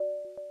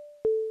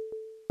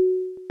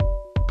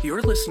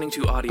You're listening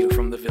to audio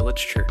from the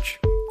Village Church,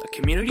 a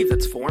community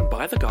that's formed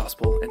by the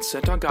gospel and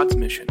sent on God's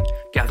mission,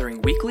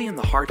 gathering weekly in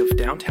the heart of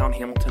downtown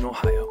Hamilton,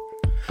 Ohio.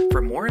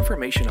 For more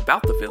information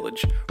about the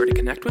Village or to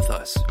connect with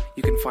us,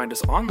 you can find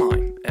us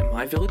online at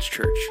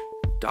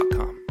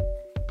myvillagechurch.com.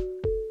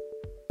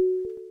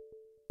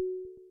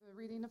 The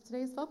reading of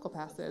today's focal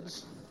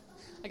passage.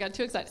 I got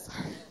too excited.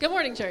 Good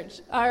morning, church.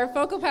 Our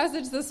focal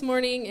passage this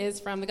morning is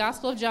from the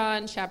Gospel of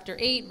John, chapter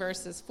 8,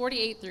 verses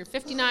 48 through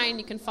 59.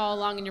 You can follow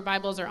along in your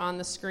Bibles or on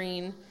the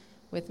screen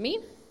with me.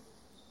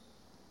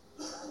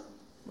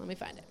 Let me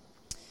find it.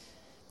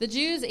 The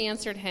Jews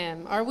answered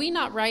him, "Are we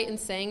not right in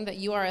saying that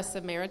you are a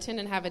Samaritan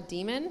and have a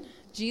demon?"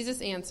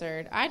 Jesus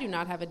answered, "I do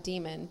not have a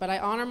demon, but I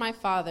honor my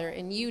Father,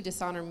 and you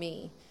dishonor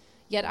me.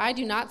 Yet I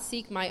do not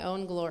seek my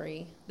own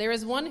glory. There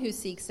is one who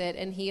seeks it,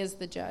 and he is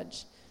the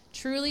judge.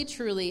 Truly,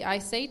 truly, I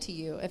say to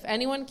you, if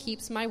anyone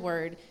keeps my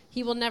word,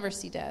 he will never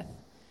see death."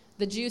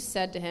 The Jews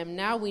said to him,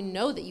 "Now we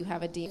know that you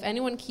have a demon. If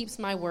anyone keeps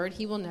my word,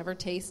 he will never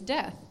taste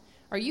death.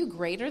 Are you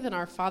greater than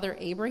our father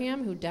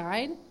Abraham, who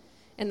died?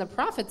 And the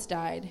prophets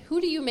died. Who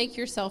do you make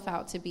yourself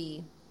out to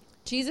be?"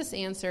 Jesus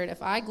answered,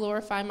 "If I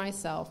glorify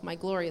myself, my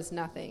glory is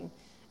nothing.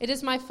 It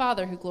is my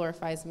Father who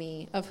glorifies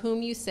me, of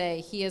whom you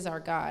say he is our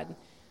God.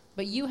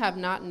 But you have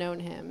not known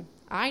him.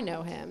 I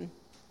know him.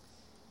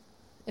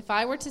 If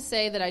I were to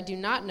say that I do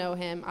not know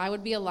him, I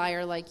would be a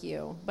liar like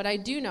you. But I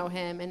do know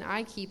him, and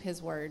I keep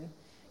his word.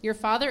 Your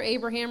father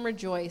Abraham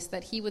rejoiced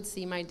that he would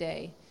see my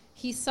day.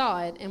 He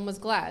saw it and was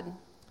glad."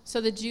 So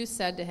the Jews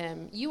said to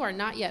him, "You are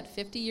not yet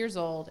 50 years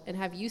old, and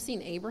have you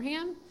seen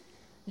Abraham?"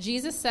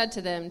 Jesus said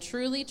to them,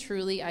 "Truly,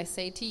 truly, I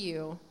say to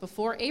you,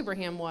 before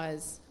Abraham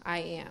was, I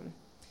am."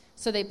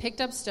 So they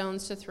picked up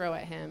stones to throw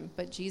at him,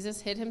 but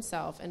Jesus hid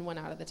himself and went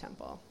out of the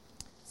temple.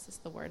 This is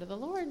the word of the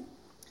Lord.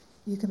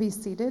 You can be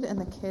seated, and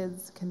the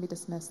kids can be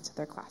dismissed to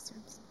their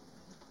classrooms.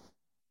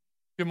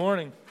 Good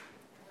morning.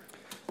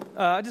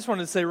 I just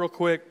wanted to say real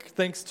quick,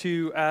 thanks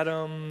to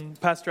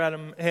Pastor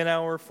Adam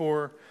Hanauer,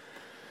 for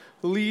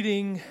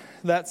leading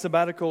that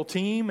sabbatical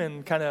team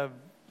and kind of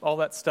all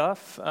that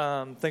stuff.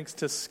 Thanks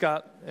to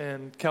Scott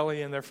and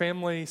Kelly and their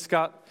family.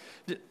 Scott,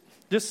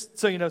 just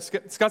so you know,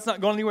 Scott's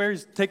not going anywhere.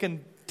 He's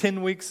taking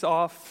 10 weeks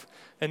off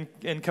and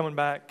coming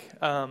back.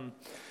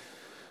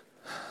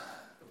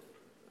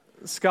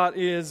 Scott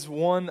is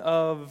one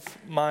of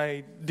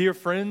my dear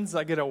friends.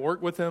 I get to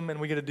work with him, and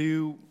we get to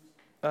do,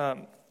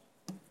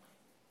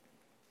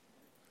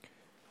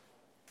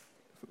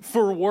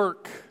 for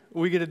work,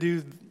 we get to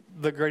do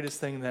the greatest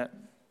thing that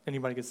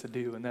anybody gets to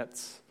do, and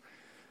that's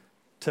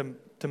to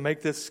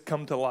make this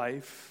come to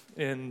life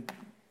in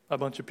a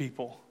bunch of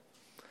people.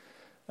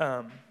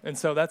 And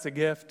so that's a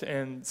gift,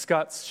 and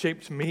Scott's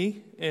shaped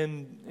me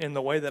in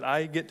the way that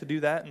I get to do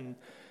that, and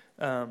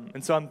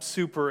so I'm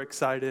super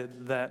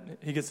excited that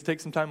he gets to take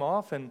some time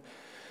off. And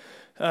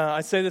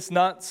I say this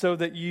not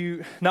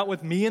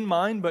with me in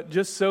mind, but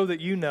just so that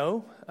you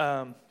know.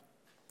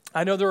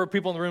 I know there are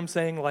people in the room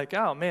saying like,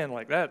 "Oh man,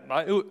 like that,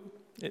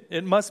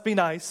 it must be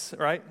nice,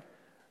 right?"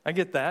 I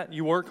get that.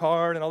 You work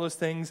hard and all those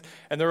things.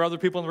 And there are other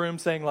people in the room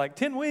saying like,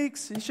 10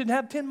 weeks, you should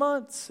have 10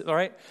 months, all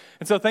right?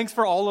 And so thanks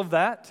for all of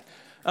that.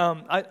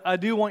 I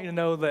do want you to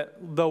know that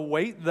the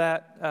weight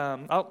that,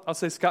 I'll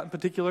say Scott in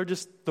particular,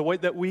 just the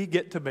weight that we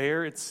get to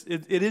bear, it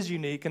is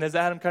unique. And as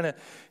Adam kind of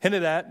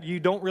hinted at, you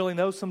don't really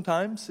know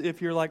sometimes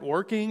if you're like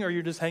working or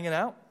you're just hanging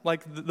out.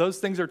 Like those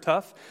things are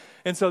tough.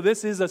 And so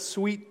this is a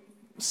sweet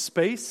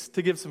space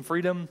to give some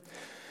freedom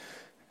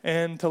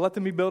and to let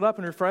them be built up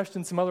and refreshed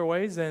in some other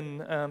ways, and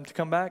to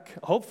come back,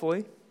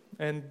 hopefully,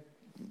 and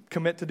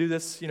commit to do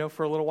this,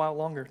 for a little while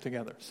longer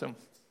together. So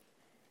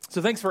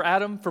thanks for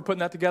Adam for putting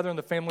that together and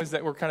the families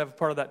that were kind of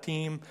part of that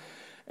team.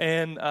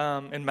 And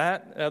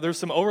Matt, there's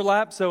some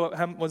overlap. So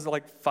was it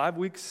like 5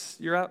 weeks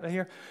you're out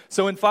here?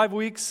 So in 5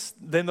 weeks,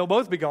 then they'll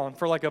both be gone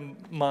for like a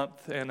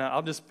month. And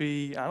I'll just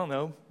be, I don't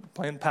know,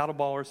 playing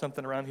paddleball or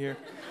something around here.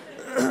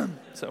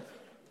 So,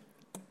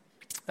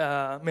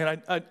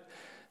 man,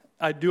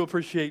 I do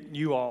appreciate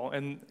you all.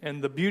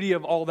 And the beauty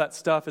of all that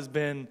stuff has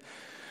been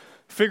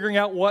figuring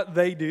out what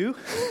they do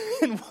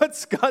and what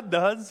Scott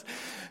does,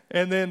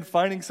 and then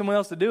finding someone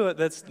else to do it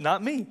that's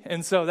not me.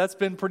 And so it's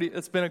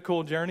been a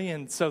cool journey.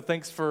 And so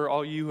thanks for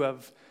all you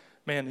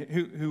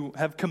who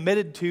have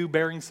committed to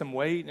bearing some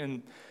weight.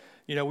 And,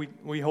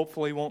 we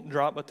hopefully won't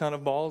drop a ton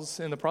of balls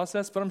in the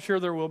process, but I'm sure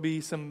there will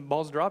be some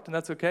balls dropped, and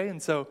that's okay.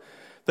 And so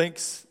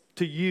thanks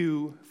to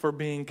you for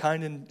being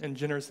kind and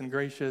generous and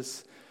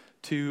gracious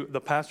to the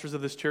pastors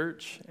of this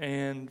church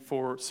and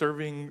for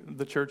serving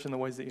the church in the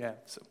ways that you have.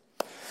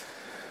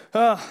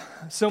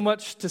 So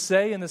much to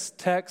say in this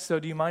text, so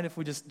do you mind if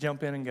we just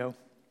jump in and go?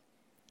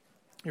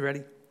 You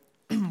ready?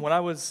 When I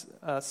was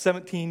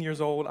 17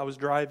 years old, I was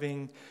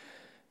driving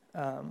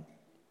down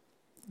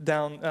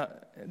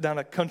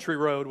a country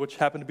road, which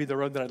happened to be the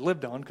road that I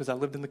lived on because I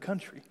lived in the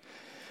country.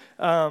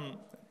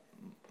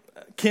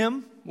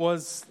 Kim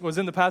was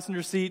in the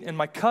passenger seat, and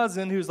my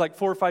cousin, who's like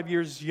 4 or 5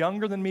 years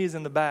younger than me, is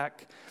in the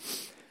back.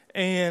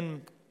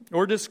 And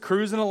we're just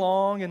cruising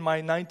along in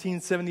my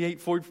 1978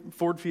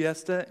 Ford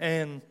Fiesta,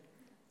 and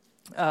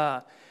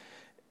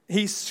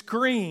He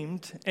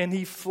screamed and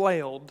he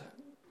flailed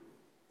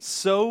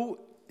so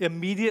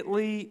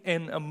immediately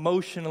and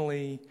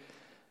emotionally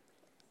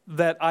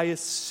that I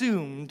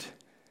assumed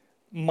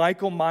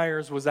Michael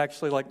Myers was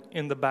actually like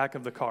in the back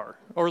of the car,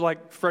 or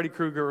like Freddy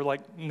Krueger, or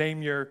like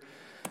name your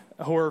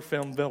horror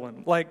film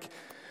villain. Like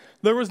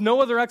there was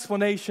no other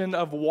explanation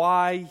of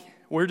why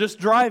we're just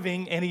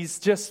driving and he's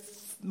just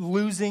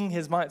losing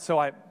his mind. So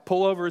I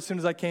pull over as soon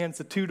as I can. It's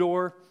a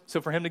 2-door.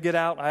 So for him to get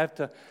out, I have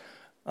to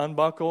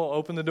unbuckle,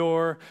 open the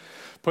door,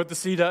 put the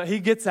seat up. He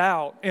gets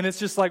out, and it's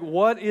just like,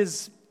 what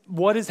is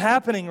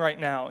happening right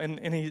now?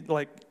 And he,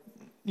 like,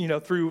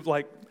 through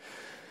like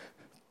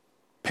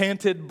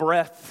panted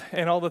breath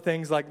and all the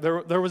things, like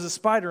there was a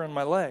spider on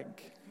my leg.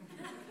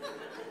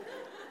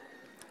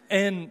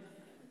 and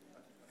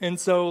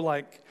so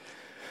like,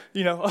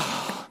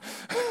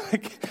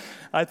 like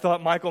I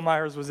thought Michael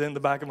Myers was in the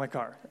back of my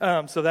car.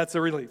 So that's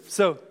a relief.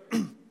 So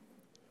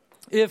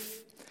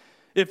if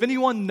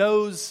anyone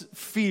knows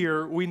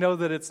fear, we know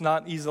that it's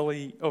not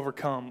easily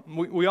overcome.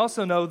 We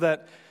also know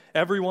that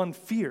everyone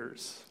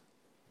fears.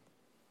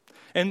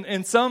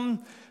 And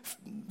some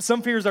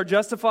fears are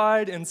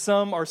justified, and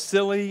some are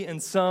silly,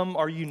 and some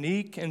are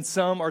unique, and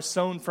some are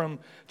sown from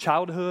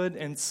childhood,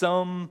 and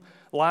some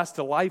last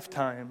a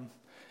lifetime.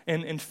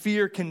 And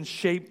fear can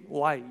shape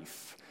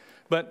life.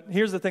 But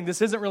here's the thing,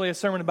 this isn't really a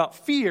sermon about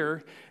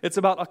fear. It's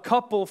about a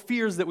couple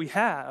fears that we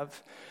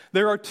have.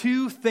 There are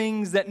two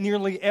things that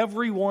nearly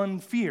everyone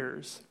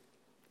fears.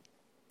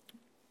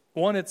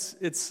 One,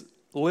 it's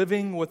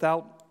living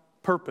without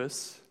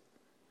purpose.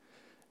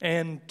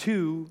 And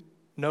two,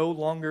 no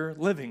longer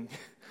living.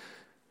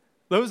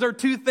 Those are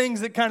two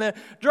things that kind of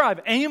drive.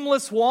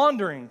 Aimless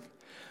wandering.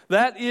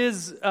 That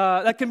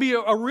can be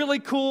a really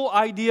cool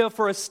idea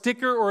for a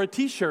sticker or a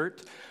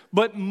t-shirt,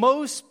 but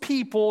most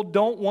people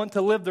don't want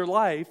to live their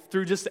life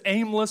through just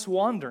aimless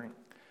wandering.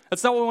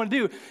 That's not what we want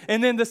to do.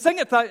 And then the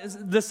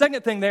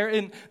second thing there,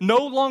 in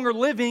no longer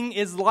living,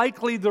 is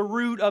likely the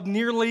root of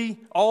nearly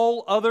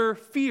all other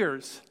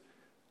fears.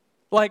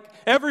 Like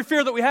every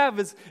fear that we have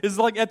is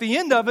like at the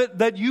end of it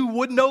that you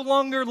would no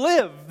longer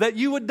live, that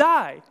you would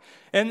die.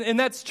 And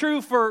that's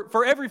true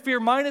for every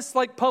fear, minus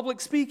like public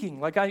speaking.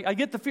 Like I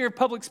get the fear of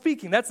public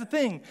speaking. That's the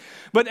thing.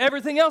 But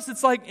everything else,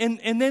 it's like,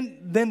 and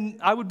then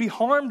I would be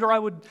harmed, or I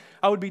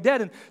would be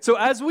dead. And so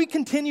as we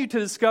continue to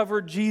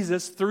discover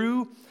Jesus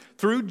through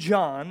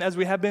John, as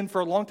we have been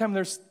for a long time,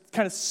 there's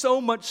kind of so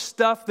much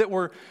stuff that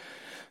we're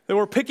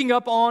picking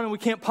up on, and we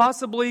can't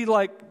possibly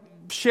like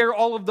share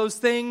all of those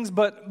things.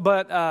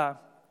 But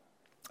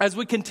as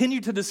we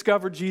continue to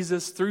discover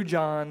Jesus through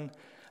John,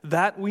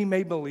 that we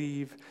may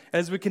believe,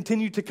 as we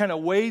continue to kind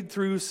of wade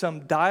through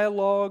some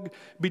dialogue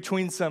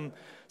between some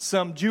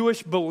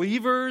Jewish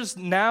believers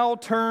now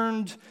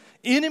turned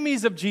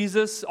enemies of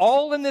Jesus,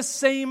 all in this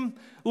same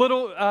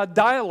little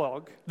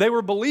dialogue. They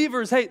were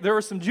believers. Hey, there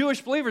were some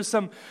Jewish believers,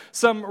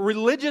 some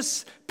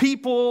religious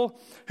people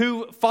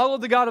who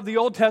followed the God of the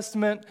Old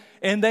Testament,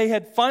 and they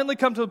had finally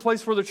come to the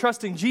place where they're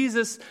trusting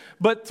Jesus,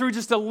 but through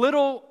just a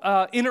little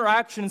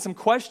interaction and some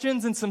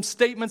questions and some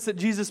statements that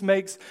Jesus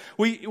makes,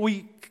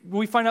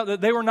 we find out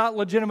that they were not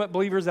legitimate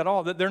believers at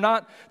all, that they're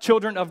not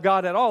children of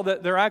God at all,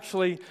 that they're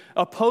actually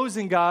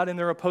opposing God and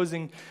they're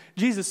opposing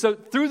Jesus. So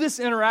through this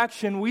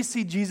interaction, we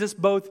see Jesus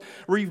both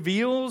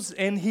reveals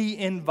and he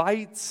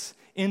invites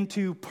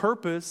into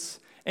purpose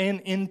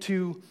and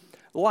into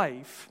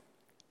life.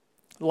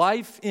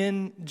 Life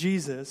in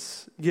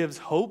Jesus gives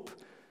hope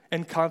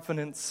and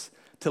confidence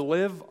to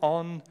live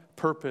on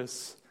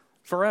purpose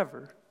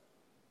forever.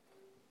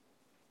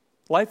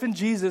 Life in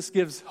Jesus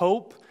gives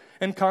hope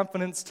and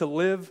confidence to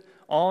live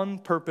on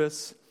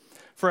purpose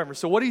forever.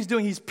 So what he's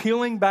doing, he's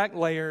peeling back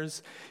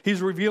layers,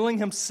 he's revealing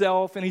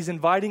himself, and he's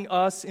inviting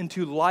us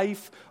into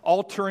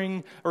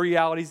life-altering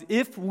realities.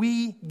 If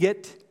we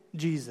get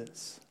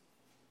Jesus,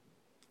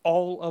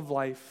 all of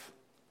life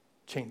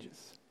changes.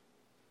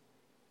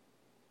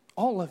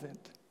 All of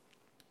it.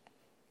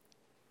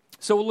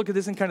 So we'll look at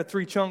this in kind of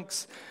three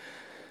chunks.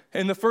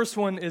 And the first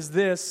one is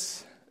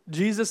this: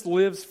 Jesus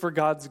lives for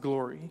God's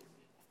glory.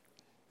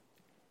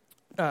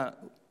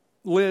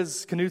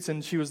 Liz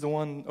Knutson, she was the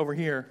one over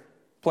here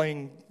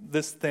playing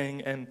this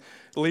thing and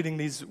leading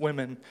these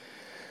women.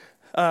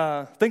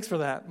 Thanks for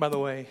that, by the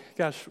way.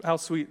 Gosh, how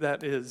sweet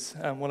that is.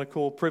 What a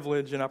cool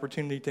privilege and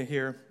opportunity to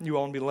hear you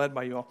all and be led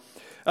by you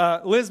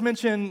all. Liz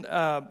mentioned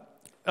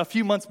a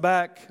few months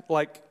back,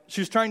 like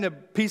she was trying to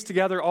piece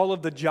together all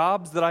of the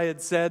jobs that I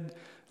had said,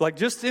 like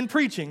just in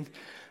preaching.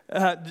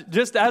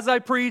 Just as I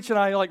preach and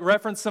I like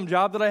reference some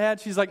job that I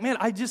had, she's like, man,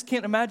 I just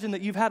can't imagine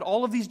that you've had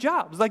all of these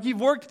jobs. Like you've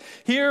worked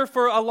here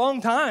for a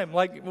long time.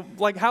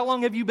 Like how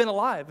long have you been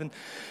alive?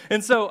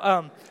 And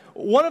so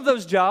one of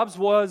those jobs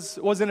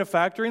was in a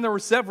factory, and there were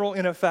several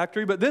in a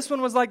factory, but this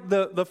one was like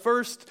the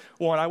first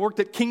one. I worked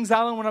at Kings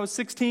Island when I was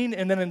 16,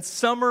 and then in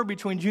summer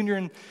between junior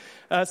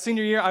and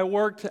senior year, I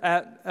worked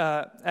at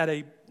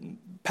a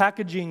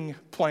packaging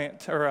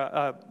plant or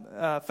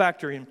a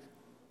factory.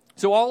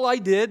 So all I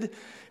did, it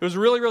was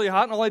really, really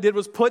hot, and all I did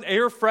was put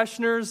air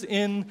fresheners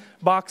in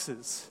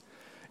boxes.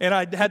 and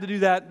I had to do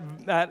that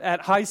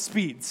at high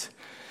speeds.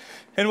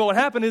 And what would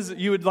happen is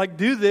you would like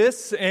do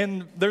this,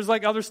 and there's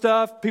like other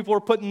stuff. People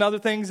were putting other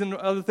things,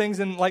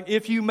 and like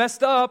if you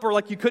messed up or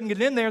like you couldn't get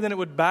in there, then it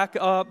would back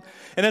up.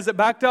 And as it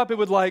backed up, it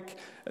would like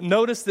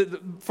notice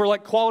that for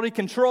like quality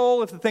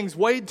control, if the things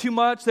weighed too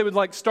much, they would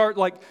like start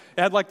like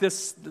add like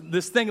this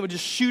thing that would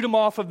just shoot them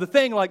off of the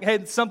thing, like,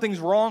 hey, something's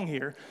wrong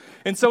here.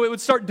 And so it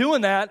would start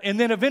doing that, and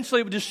then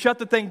eventually it would just shut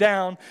the thing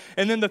down.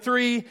 And then the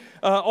three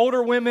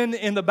older women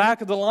in the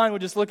back of the line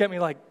would just look at me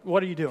like,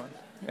 "What are you doing?"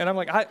 And I'm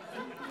like,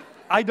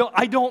 I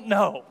don't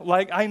know.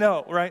 Like, I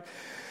know, right?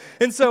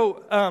 And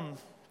so,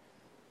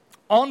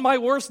 on my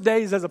worst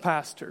days as a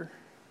pastor,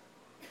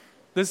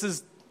 this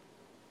is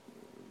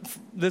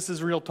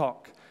real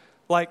talk.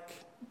 Like,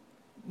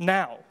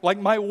 now. Like,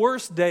 my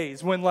worst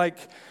days when, like,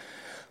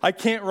 I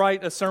can't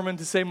write a sermon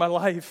to save my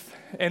life,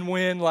 and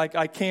when, like,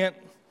 I can't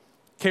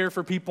care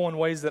for people in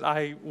ways that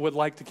I would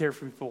like to care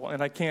for people,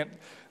 and I can't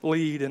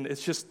lead, and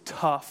it's just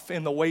tough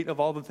in the weight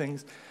of all the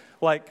things.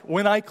 Like,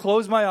 when I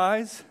close my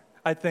eyes,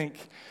 I think,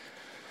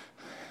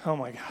 oh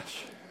my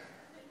gosh,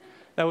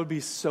 that would be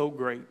so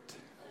great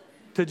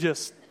to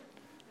just,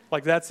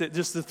 like, that's it,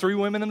 just the three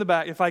women in the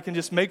back. If I can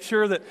just make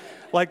sure that,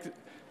 like,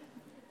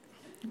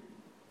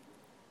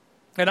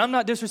 and I'm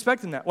not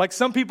disrespecting that. Like,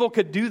 some people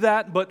could do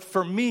that, but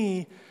for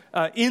me,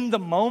 in the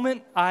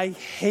moment, I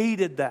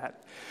hated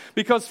that.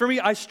 Because for me,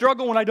 I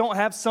struggle when I don't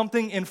have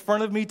something in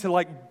front of me to,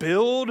 like,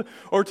 build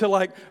or to,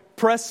 like,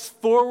 press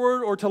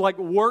forward or to, like,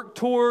 work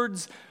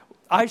towards.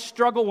 I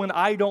struggle when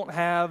I don't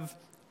have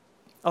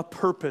a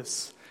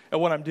purpose at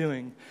what I'm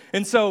doing.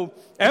 And so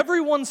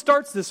everyone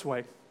starts this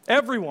way.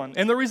 Everyone.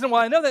 And the reason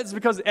why I know that is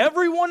because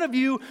every one of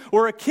you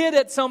were a kid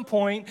at some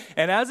point,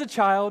 and as a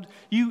child,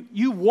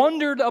 you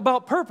wondered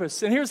about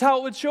purpose. And here's how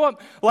it would show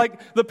up.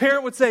 Like, the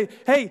parent would say,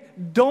 "Hey,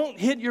 don't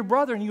hit your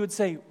brother." And you would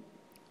say,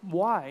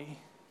 "Why?"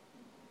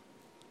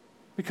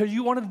 Because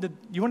you wanted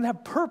to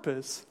have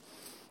purpose.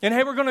 And,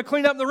 "Hey, we're going to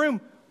clean up the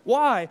room."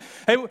 Why?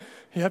 "Hey,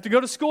 you have to go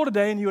to school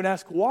today," and you would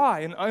ask why.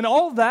 And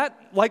all of that,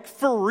 like,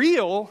 for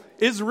real,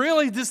 is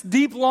really this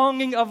deep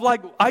longing of,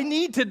 like, I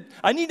need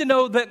to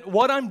know that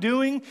what I'm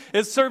doing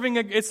is serving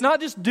it's not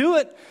just do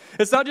it.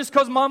 It's not just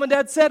because mom and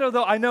dad said,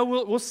 although I know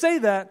we'll say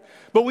that.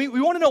 But we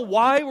want to know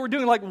why we're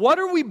doing, like, what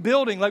are we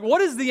building? Like,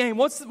 what is the aim?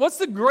 What's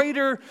the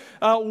greater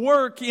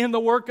work in the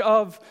work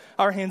of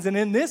our hands? And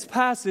in this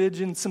passage,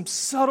 in some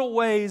subtle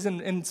ways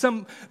and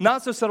some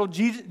not so subtle,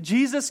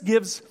 Jesus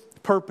gives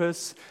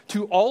purpose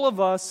to all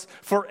of us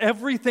for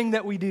everything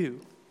that we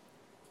do.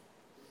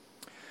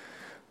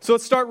 So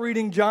let's start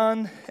reading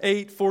John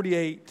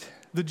 8:48.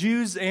 The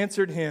Jews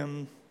answered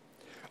him,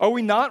 "Are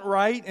we not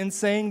right in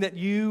saying that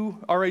you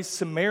are a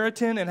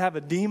Samaritan and have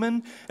a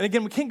demon?" And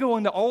again, we can't go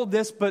into all of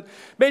this, but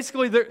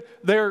basically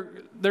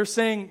they're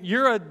saying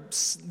you're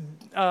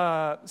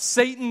a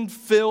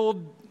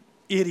Satan-filled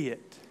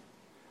idiot.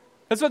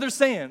 That's what they're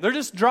saying. They're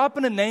just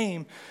dropping a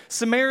name.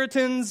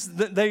 Samaritans,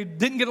 they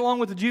didn't get along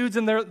with the Jews,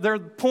 and they're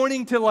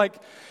pointing to, like,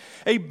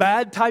 a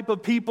bad type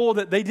of people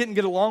that they didn't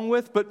get along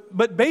with.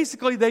 But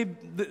basically,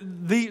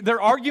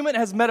 their argument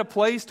has met a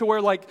place to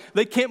where, like,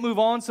 they can't move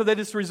on, so they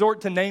just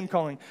resort to name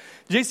calling.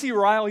 J.C.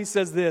 Ryle, he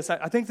says this.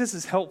 I think this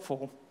is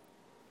helpful.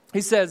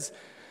 He says,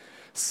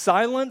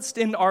 "Silenced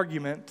in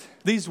argument,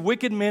 these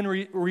wicked men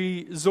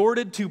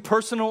resorted to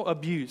personal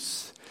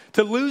abuse.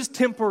 To lose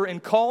temper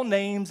and call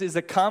names is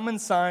a common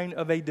sign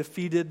of a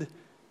defeated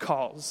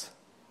cause."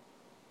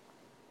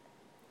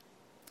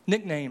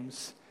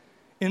 Nicknames,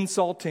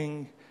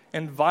 insulting,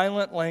 and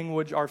violent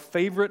language are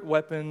favorite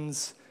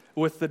weapons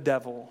with the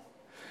devil.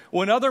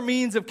 When other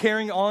means of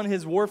carrying on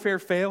his warfare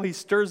fail, he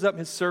stirs up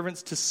his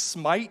servants to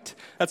smite.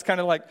 That's kind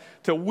of like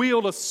to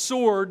wield a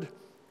sword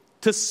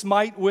to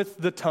smite with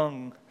the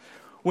tongue.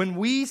 When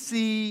we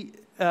see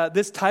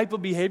this type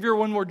of behavior,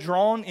 when we're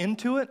drawn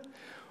into it,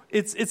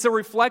 it's a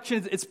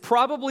reflection. It's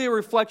probably a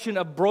reflection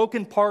of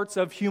broken parts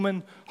of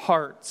human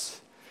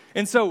hearts.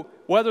 And so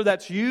whether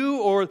that's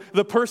you or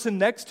the person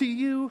next to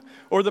you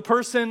or the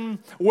person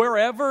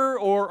wherever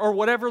or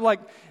whatever, like,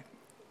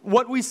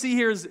 what we see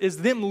here is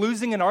them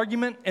losing an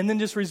argument and then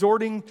just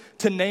resorting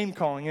to name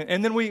calling.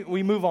 And then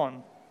we move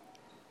on.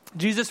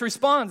 Jesus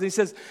responds. He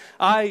says,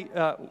 I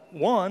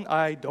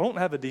don't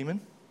have a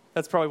demon.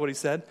 That's probably what he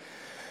said.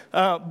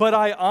 But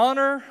I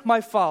honor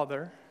my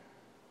Father,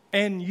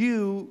 and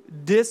you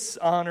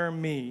dishonor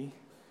me.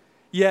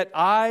 Yet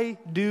I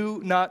do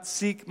not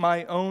seek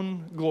my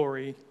own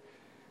glory.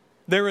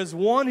 There is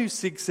one who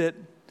seeks it,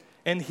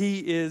 and he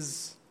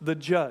is the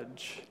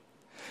judge.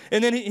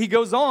 And then he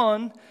goes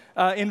on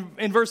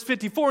in verse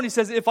 54, and he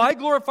says, if I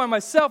glorify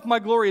myself, my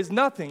glory is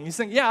nothing. He's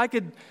saying, yeah, I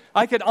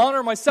could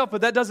honor myself,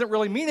 but that doesn't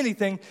really mean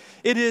anything.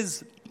 It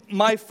is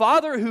my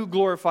Father who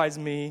glorifies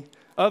me,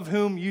 of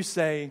whom you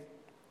say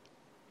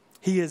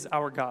he is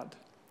our God.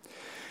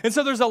 And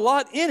so there's a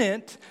lot in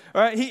it,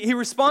 All right, he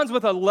responds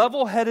with a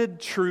level-headed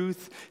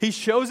truth. He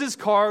shows his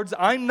cards.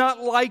 I'm not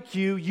like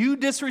you. You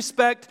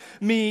disrespect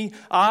me.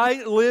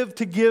 I live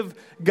to give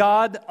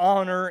God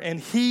honor, and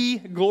he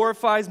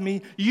glorifies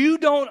me. You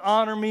don't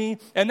honor me,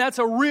 and that's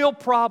a real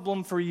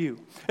problem for you,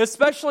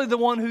 especially the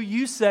one who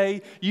you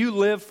say you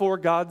live for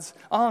God's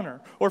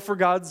honor or for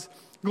God's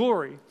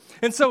glory.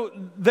 And so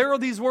there are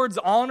these words,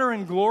 honor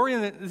and glory,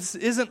 and this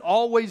isn't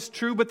always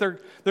true, but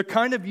they're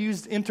kind of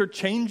used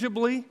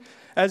interchangeably,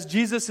 as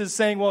Jesus is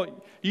saying, well,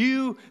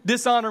 you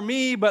dishonor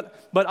me, but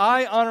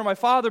I honor my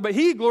Father, but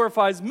he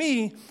glorifies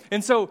me.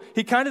 And so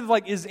he kind of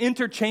like is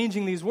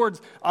interchanging these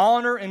words,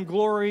 honor and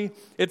glory.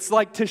 It's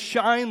like to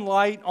shine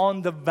light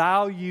on the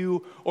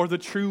value or the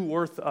true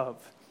worth of.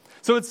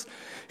 So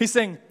he's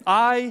saying,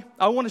 I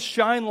want to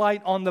shine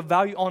light on the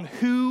value, on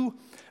who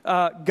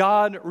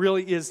God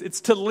really is.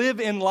 It's to live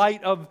in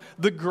light of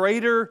the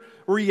greater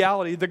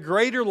reality, the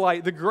greater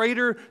light, the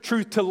greater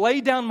truth, to lay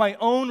down my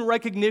own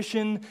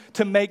recognition,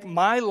 to make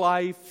my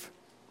life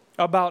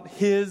about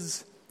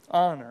his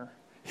honor,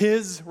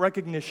 his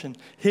recognition,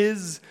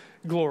 his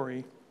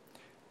glory.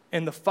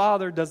 And the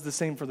Father does the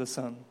same for the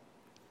Son.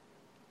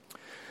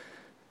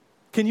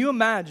 Can you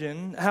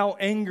imagine how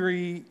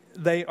angry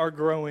they are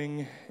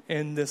growing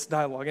in this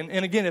dialogue?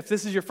 And again, if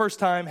this is your first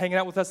time hanging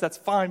out with us, that's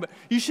fine. But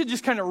you should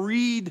just kind of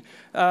read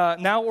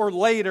now or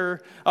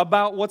later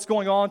about what's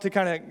going on to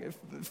kind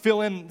of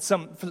fill in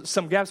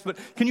some gaps. But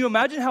can you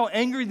imagine how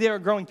angry they are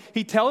growing?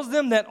 He tells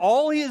them that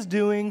all he is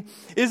doing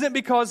isn't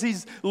because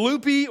he's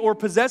loopy or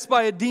possessed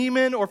by a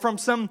demon or from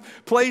some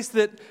place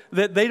that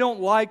they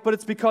don't like, but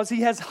it's because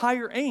he has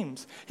higher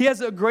aims. He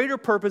has a greater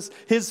purpose.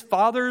 His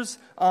Father's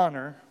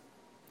honor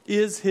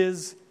is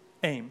his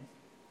aim,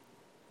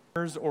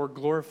 or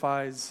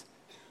glorifies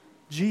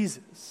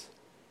Jesus.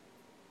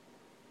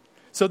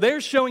 So they're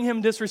showing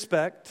him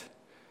disrespect,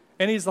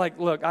 and he's like,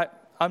 look,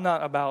 I'm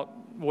not about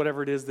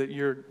whatever it is that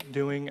you're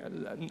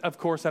doing. Of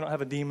course, I don't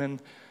have a demon,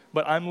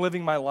 but I'm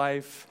living my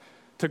life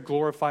to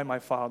glorify my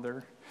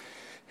Father.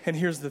 And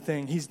here's the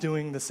thing, he's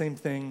doing the same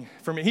thing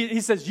for me.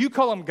 He says, you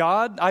call him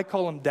God, I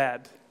call him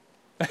Dad.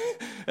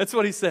 That's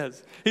what he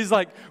says. He's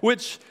like,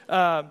 which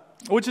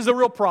is a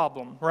real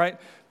problem, right?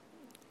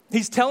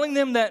 He's telling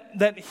them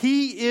that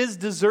he is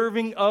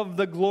deserving of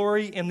the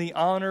glory and the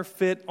honor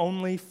fit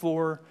only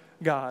for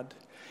God.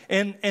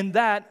 And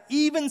that,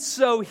 even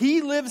so,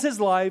 he lives his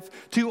life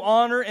to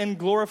honor and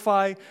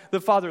glorify the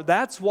Father.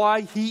 That's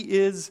why he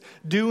is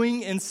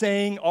doing and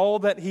saying all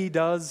that he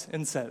does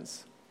and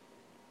says.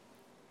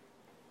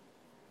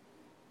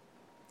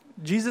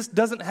 Jesus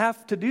doesn't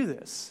have to do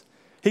this.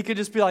 He could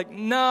just be like,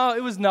 no,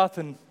 it was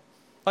nothing.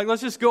 Like,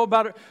 let's just go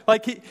about it.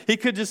 Like, he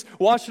could just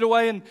wash it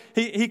away, and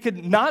he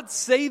could not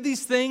say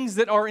these things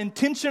that are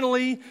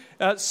intentionally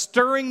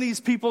stirring these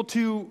people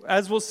to,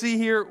 as we'll see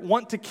here,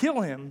 want to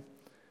kill him.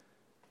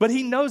 But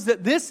he knows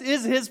that this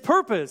is his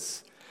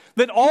purpose,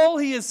 that all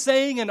he is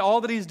saying and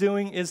all that he's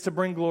doing is to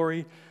bring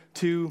glory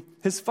to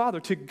his Father,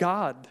 to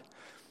God.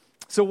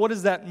 So what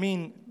does that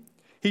mean?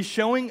 He's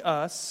showing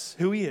us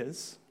who he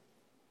is.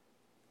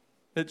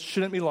 It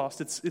shouldn't be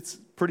lost. It's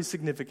pretty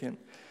significant.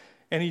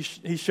 And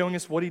he's showing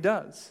us what he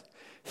does.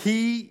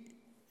 He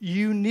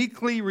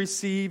uniquely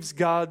receives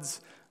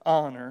God's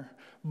honor,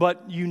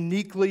 but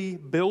uniquely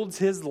builds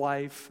his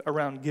life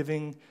around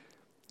giving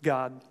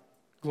God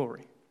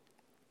glory.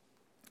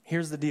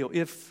 Here's the deal.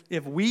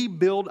 If we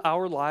build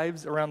our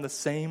lives around the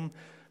same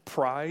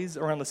prize,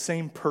 around the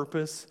same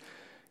purpose,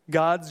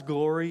 God's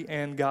glory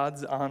and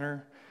God's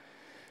honor,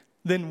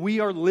 then we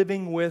are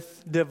living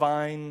with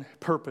divine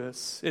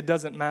purpose. It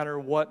doesn't matter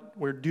what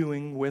we're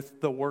doing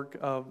with the work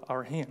of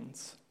our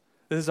hands.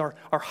 This is our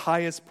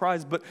highest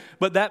prize. But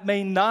that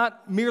may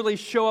not merely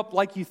show up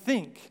like you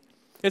think.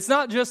 It's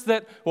not just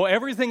that, well,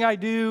 everything I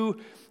do,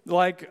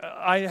 like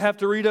I have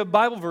to read a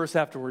Bible verse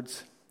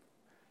afterwards.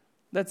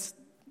 That's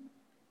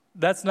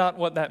not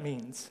what that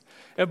means.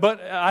 But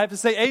I have to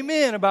say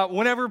amen about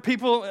whenever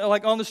people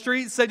like on the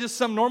street say just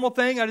some normal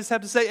thing, I just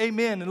have to say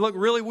amen and look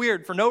really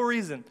weird for no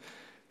reason.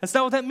 That's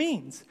not what that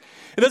means.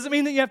 It doesn't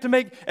mean that you have to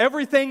make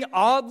everything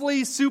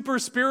oddly super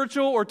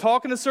spiritual or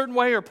talk in a certain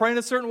way or pray in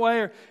a certain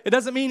way. It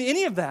doesn't mean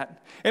any of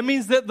that. It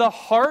means that the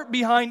heart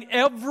behind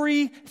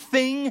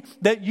everything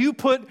that you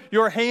put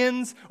your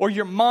hands or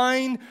your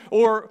mind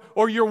or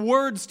your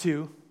words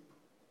to,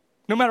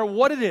 no matter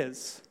what it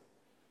is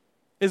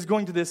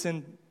going to this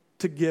end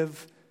to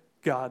give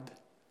God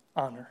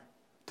honor,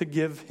 to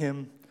give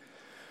him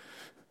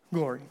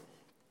glory.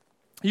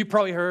 You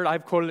probably heard,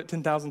 I've quoted it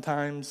 10,000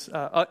 times.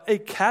 A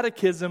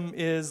catechism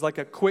is like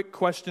a quick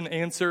question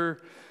answer.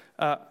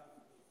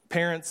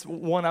 Parents,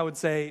 one I would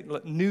say,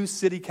 New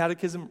City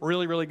Catechism,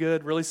 really, really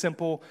good, really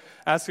simple.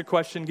 Ask a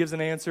question, gives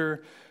an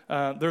answer.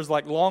 There's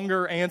like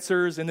longer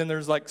answers, and then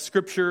there's like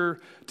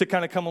scripture to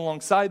kind of come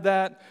alongside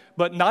that.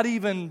 But not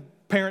even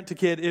parent to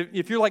kid,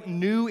 if you're like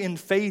new in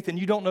faith and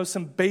you don't know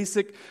some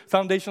basic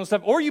foundational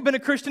stuff, or you've been a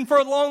Christian for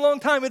a long,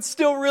 long time, it's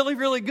still really,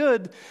 really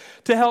good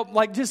to help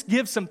like just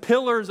give some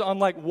pillars on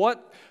like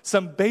what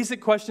some basic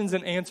questions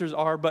and answers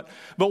are. But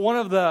one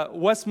of the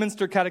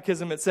Westminster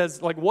Catechism, it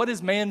says like, what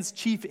is man's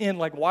chief end?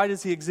 Like, why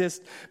does he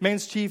exist?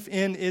 Man's chief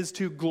end is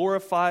to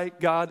glorify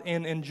God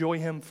and enjoy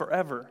him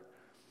forever.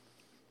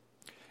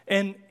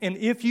 And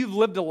if you've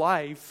lived a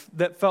life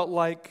that felt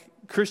like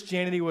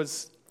Christianity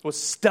was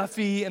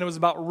stuffy and it was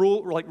about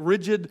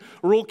rigid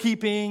rule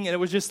keeping, and it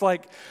was just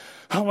like,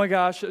 oh my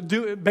gosh,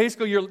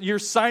 basically you're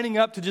signing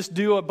up to just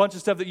do a bunch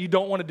of stuff that you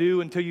don't want to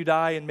do until you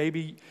die, and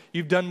maybe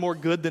you've done more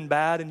good than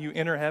bad and you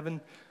enter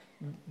heaven.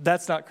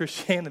 That's not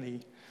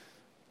Christianity.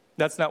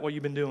 That's not what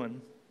you've been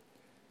doing.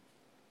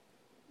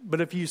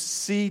 But if you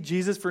see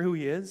Jesus for who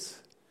he is,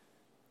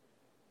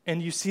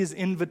 and you see his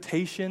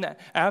invitation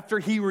after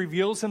he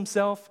reveals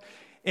himself,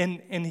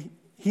 and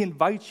he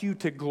invites you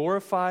to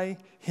glorify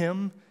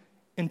him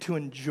and to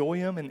enjoy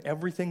him in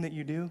everything that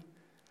you do,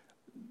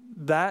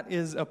 that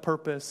is a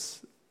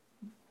purpose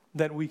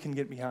that we can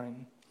get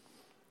behind.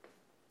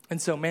 And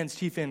so man's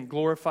chief end,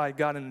 glorify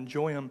God and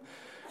enjoy him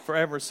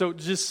forever. So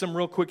just some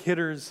real quick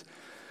hitters.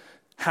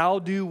 How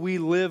do we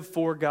live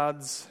for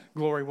God's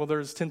glory? Well,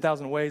 there's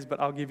 10,000 ways, but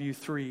I'll give you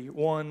 3.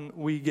 1,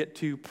 we get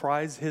to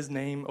prize his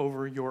name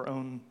over your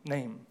own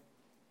name.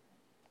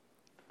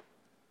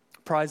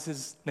 Prize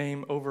his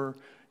name over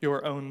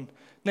your own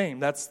name.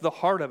 That's the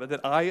heart of it,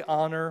 that I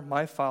honor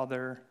my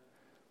Father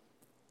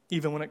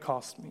even when it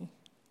costs me.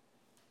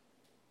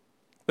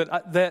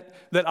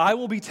 That I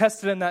will be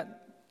tested in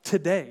that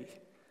today.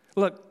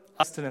 Look,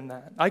 I'm tested in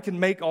that. I can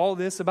make all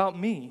this about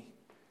me.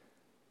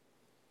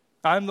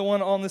 I'm the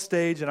one on the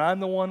stage, and I'm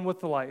the one with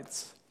the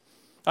lights.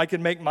 I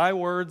can make my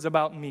words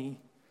about me,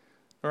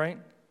 right?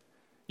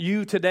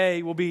 You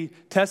today will be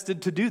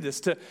tested to do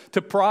this,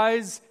 to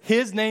prize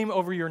his name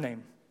over your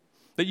name.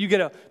 That you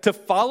get to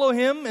follow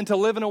him and to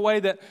live in a way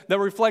that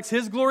reflects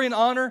his glory and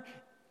honor,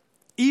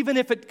 even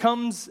if it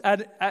comes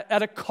at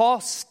a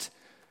cost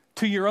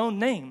to your own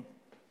name.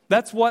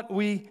 That's what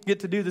we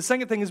get to do. The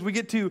second thing is we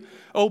get to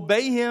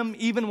obey him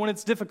even when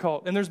it's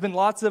difficult. And there's been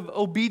lots of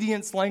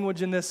obedience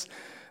language in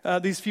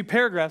these few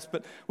paragraphs,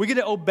 but we get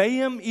to obey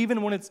him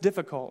even when it's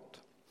difficult.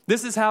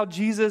 This is how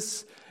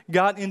Jesus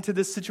got into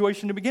this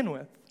situation to begin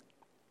with.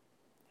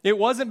 It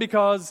wasn't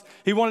because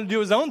he wanted to do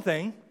his own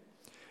thing.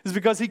 It's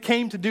because he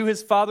came to do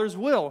his Father's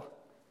will.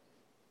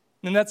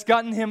 And that's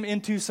gotten him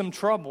into some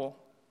trouble,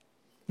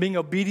 being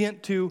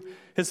obedient to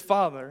his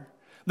Father.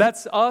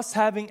 That's us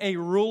having a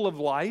rule of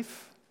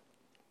life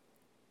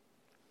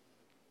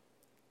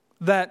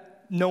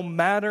that no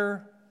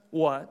matter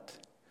what,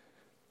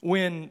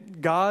 when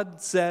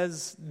God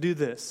says, do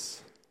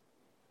this,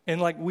 and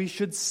like we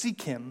should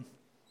seek him,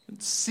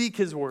 seek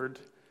his word,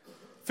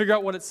 figure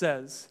out what it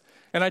says.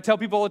 And I tell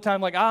people all the time,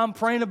 like, I'm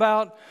praying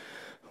about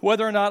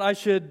whether or not I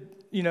should,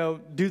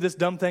 do this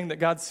dumb thing that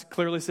God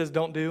clearly says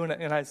don't do.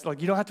 And I like,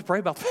 you don't have to pray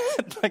about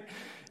that. Like,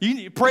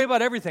 you pray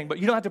about everything, but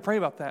you don't have to pray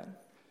about that.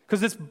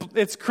 Because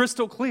it's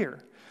crystal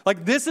clear.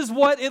 Like, this is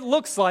what it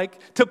looks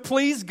like to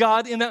please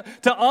God.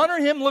 To honor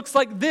him looks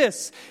like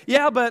this.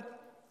 Yeah, but...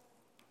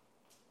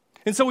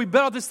 And so we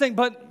bet on this thing,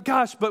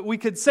 but we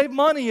could save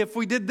money if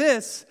we did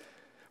this.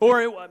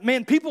 Or,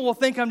 people will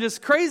think I'm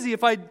just crazy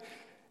if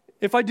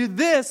I do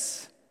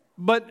this,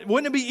 but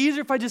wouldn't it be easier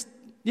if I just...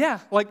 Yeah,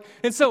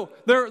 and so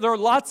there are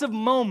lots of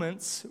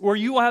moments where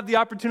you will have the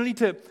opportunity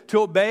to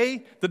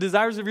obey the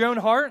desires of your own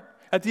heart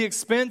at the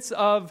expense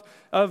of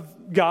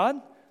God.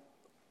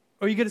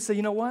 Or you get to say,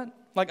 you know what?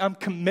 Like, I'm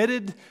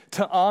committed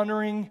to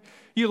honoring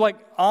you, like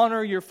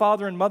honor your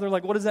father and mother.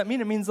 Like, what does that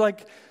mean? It means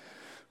like,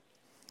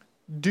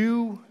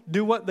 do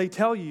what they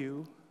tell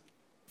you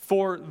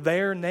for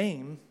their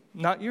name,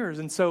 not yours.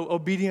 And so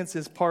obedience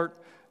is part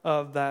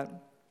of that.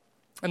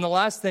 And the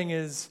last thing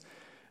is,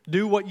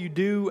 do what you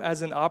do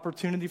as an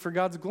opportunity for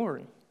God's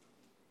glory.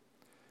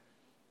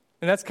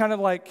 And that's kind of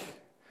like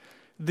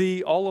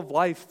the all of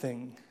life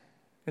thing.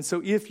 And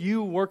so if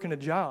you work in a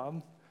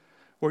job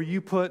where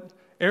you put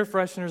air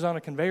fresheners on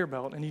a conveyor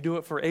belt and you do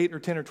it for 8 or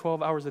 10 or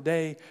 12 hours a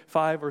day,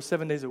 5 or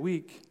 7 days a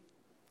week,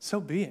 so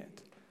be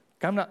it.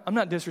 I'm not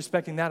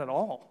disrespecting that at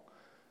all.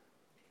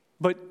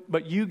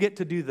 But you get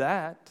to do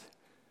that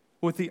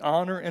with the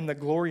honor and the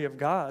glory of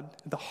God,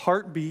 the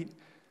heartbeat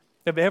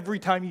of every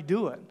time you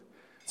do it.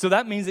 So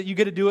that means that you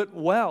get to do it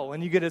well,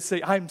 and you get to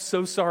say, I'm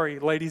so sorry,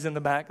 ladies in the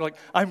back. Like,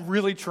 I'm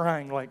really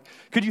trying. Like,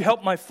 could you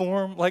help my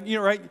form? Like,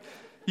 right?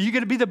 You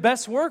get to be the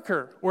best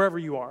worker wherever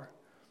you are.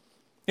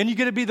 And you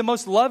get to be the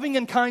most loving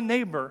and kind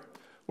neighbor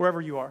wherever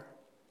you are.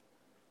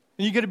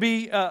 And you get to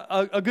be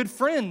a good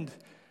friend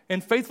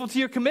and faithful to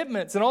your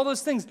commitments and all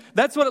those things.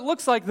 That's what it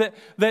looks like,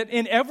 that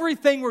in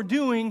everything we're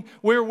doing,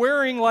 we're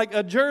wearing like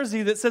a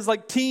jersey that says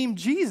like Team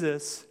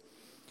Jesus.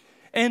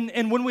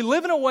 And when we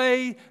live in a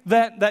way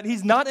that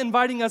he's not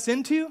inviting us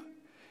into,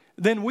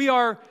 then we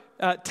are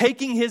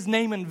taking his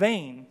name in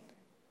vain.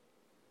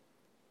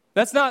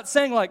 That's not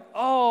saying like,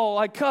 oh,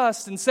 I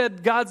cussed and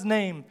said God's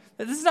name.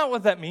 This is not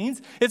what that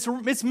means.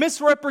 It's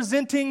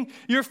misrepresenting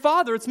your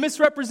Father. It's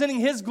misrepresenting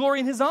His glory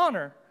and His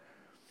honor.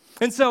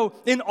 And so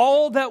in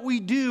all that we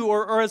do,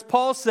 or as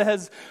Paul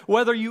says,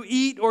 whether you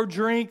eat or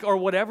drink or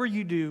whatever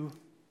you do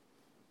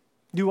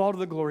all to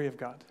the glory of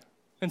God.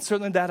 And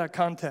certainly that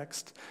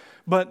context.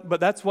 But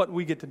that's what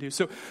we get to do.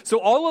 So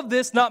all of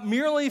this, not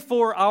merely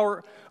for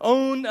our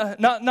own,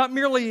 not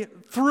merely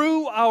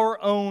through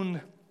our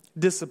own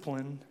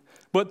discipline,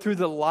 but through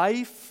the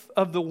life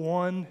of the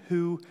one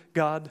who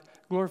God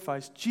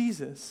glorifies,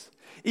 Jesus.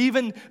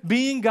 Even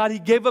being God, He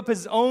gave up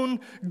His own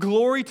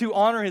glory to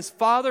honor His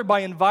Father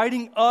by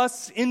inviting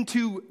us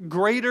into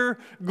greater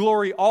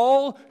glory.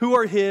 All who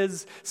are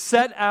His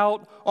set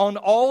out on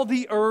all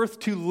the earth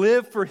to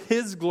live for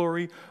His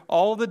glory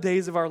all the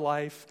days of our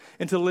life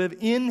and to live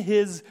in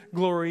His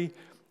glory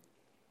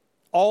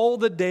all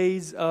the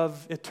days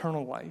of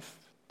eternal life.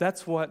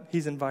 That's what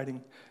He's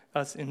inviting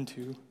us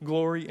into.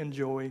 Glory and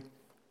joy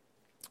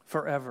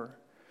forever.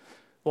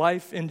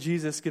 Life in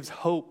Jesus gives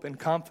hope and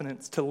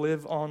confidence to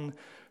live on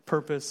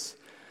purpose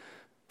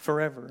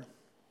forever.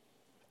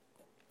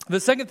 The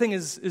second thing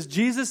is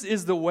Jesus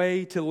is the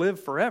way to live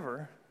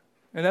forever.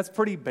 And that's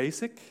pretty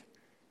basic.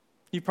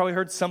 You've probably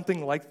heard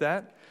something like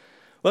that.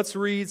 Let's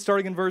read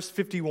starting in verse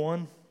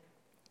 51.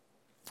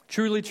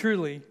 Truly,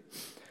 truly,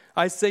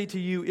 I say to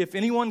you, if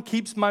anyone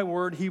keeps my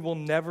word, he will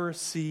never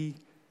see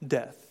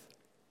death.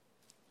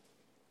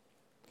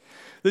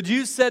 The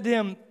Jews said to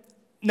him,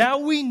 now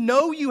we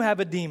know you have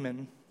a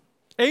demon.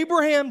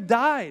 Abraham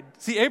died.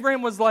 See,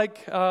 Abraham was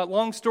like,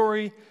 long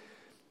story,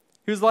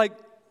 he was like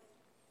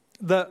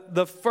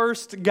the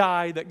first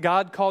guy that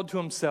God called to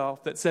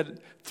Himself that said,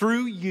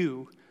 through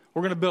you,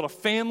 we're going to build a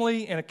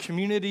family and a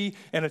community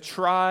and a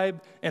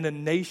tribe and a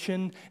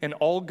nation and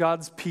all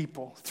God's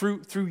people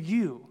through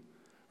you.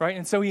 Right?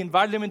 And so He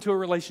invited him into a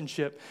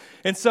relationship.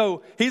 And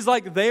so he's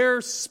like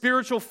their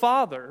spiritual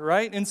father,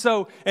 right? And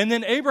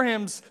then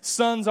Abraham's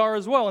sons are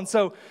as well. And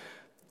so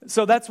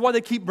that's why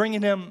they keep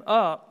bringing him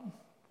up.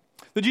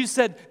 The Jews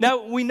said,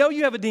 now we know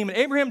you have a demon.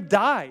 Abraham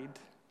died,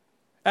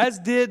 as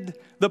did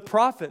the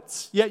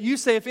prophets. Yet you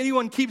say, if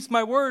anyone keeps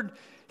my word,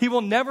 he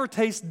will never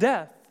taste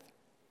death.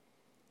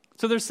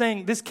 So they're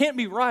saying, this can't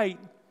be right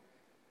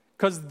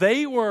because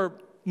they were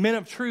men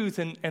of truth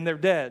and they're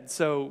dead.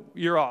 So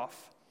you're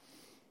off.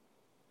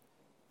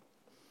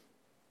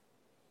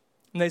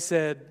 And they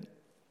said,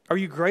 are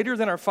you greater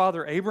than our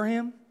father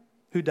Abraham,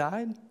 who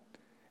died?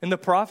 And the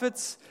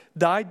prophets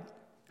died.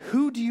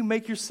 Who do you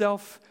make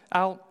yourself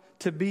out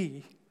to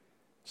be?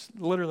 It's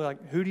literally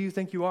like, who do you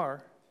think you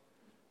are?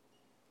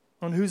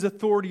 On whose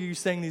authority are you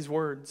saying these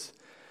words?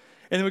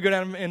 And then we go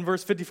down in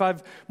verse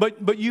 55.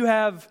 But you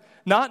have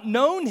not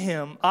known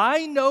him.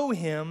 I know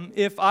him.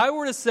 If I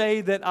were to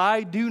say that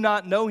I do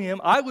not know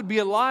him, I would be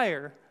a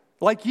liar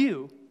like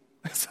you.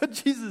 That's what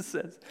Jesus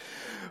says.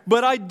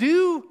 But I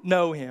do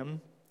know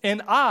him,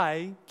 and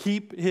I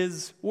keep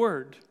his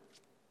word.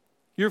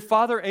 Your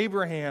father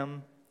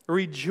Abraham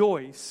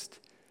rejoiced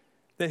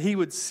that he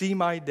would see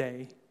my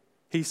day.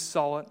 He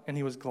saw it, and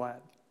he was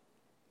glad.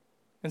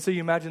 And so you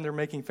imagine they're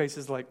making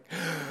faces like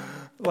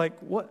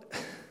what?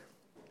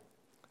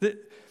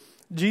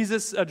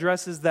 Jesus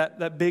addresses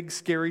that big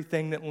scary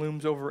thing that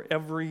looms over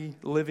every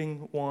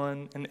living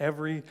one and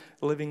every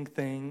living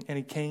thing, and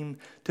He came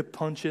to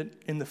punch it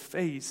in the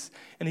face.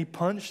 And He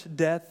punched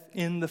death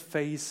in the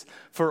face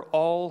for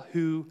all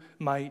who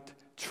might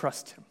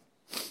trust Him.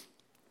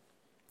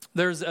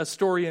 There's a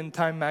story in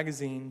Time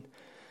magazine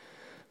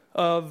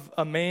of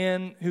a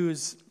man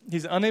he's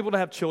unable to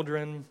have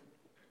children,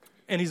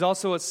 and he's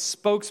also a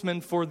spokesman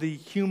for the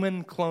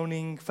Human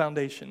Cloning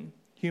Foundation.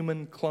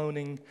 Human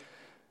Cloning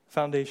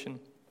Foundation.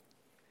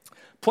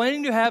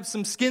 Planning to have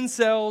some skin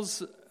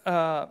cells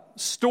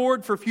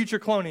stored for future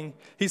cloning,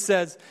 he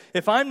says,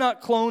 if I'm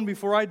not cloned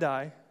before I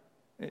die,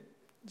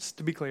 just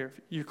to be clear,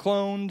 if you're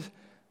cloned,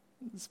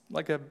 it's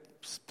like a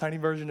tiny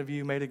version of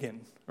you made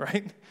again,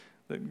 right?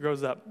 That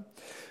grows up.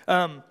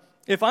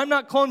 If I'm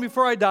not cloned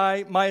before I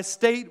die, my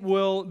estate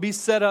will be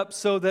set up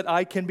so that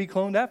I can be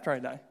cloned after I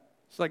die.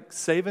 It's like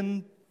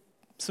saving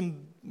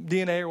some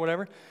DNA or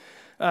whatever.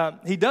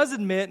 He does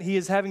admit he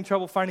is having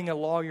trouble finding a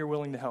lawyer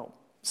willing to help.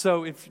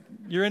 So if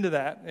you're into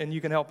that and you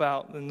can help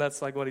out, then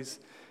that's like what he's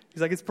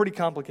like, it's pretty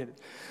complicated.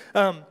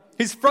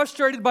 He's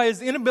frustrated by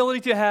his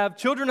inability to have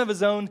children of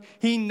his own.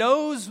 He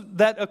knows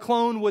that a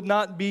clone would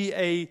not be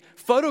a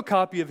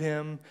photocopy of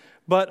him,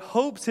 but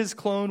hopes his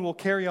clone will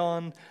carry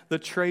on the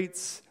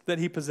traits that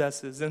he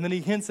possesses. And then he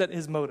hints at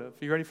his motive.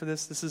 Are you ready for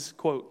this? This is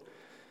quote.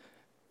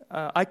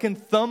 I can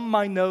thumb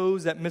my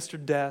nose at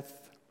Mr.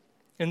 Death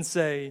and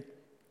say,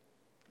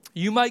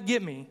 you might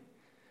get me,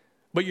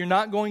 but you're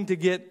not going to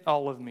get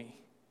all of me.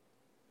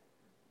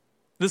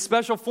 The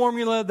special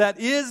formula that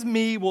is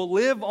me will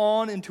live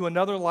on into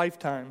another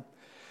lifetime.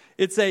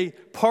 It's a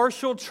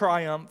partial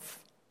triumph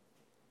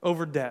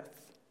over death.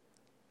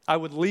 I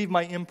would leave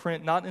my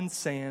imprint not in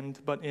sand,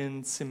 but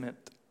in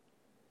cement.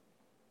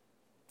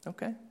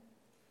 Okay.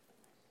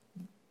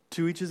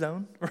 To each his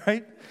own,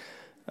 right?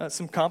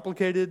 Some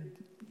complicated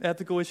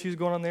ethical issues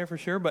going on there for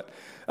sure. But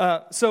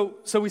so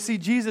we see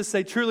Jesus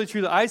say, truly,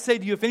 truly, I say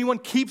to you, if anyone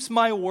keeps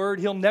my word,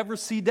 he'll never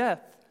see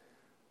death.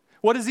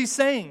 What is he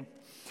saying?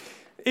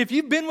 If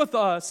you've been with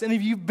us and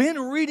if you've been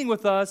reading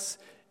with us,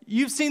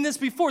 you've seen this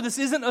before. This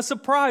isn't a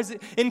surprise.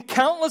 In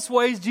countless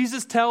ways,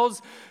 Jesus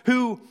tells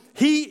who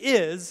he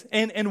is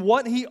and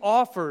what he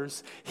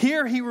offers.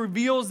 Here he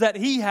reveals that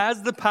he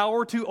has the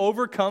power to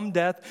overcome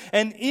death,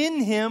 and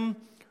in him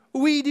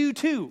we do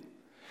too.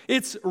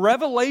 It's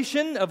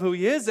revelation of who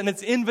he is, and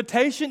it's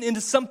invitation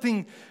into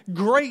something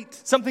great,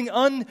 something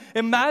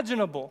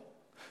unimaginable,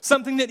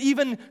 something that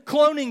even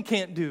cloning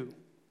can't do.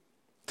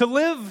 To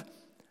live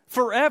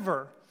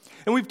forever.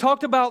 And we've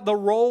talked about the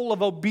role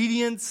of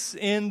obedience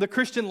in the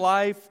Christian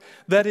life,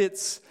 that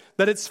it's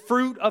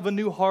fruit of a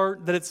new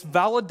heart, that it's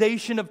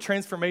validation of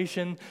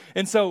transformation.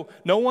 And so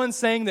no one's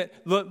saying that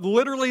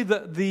literally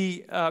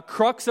the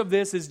crux of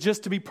this is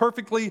just to be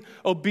perfectly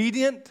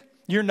obedient.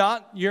 You're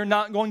not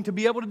going to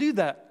be able to do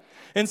that.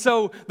 And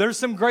so there's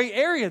some gray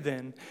area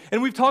then.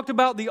 And we've talked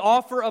about the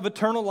offer of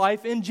eternal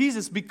life in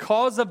Jesus.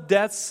 Because of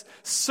death's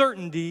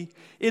certainty,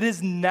 it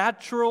is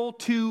natural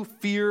to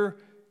fear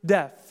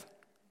death.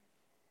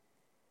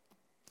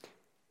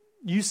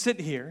 You sit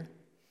here,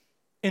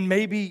 and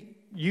maybe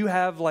you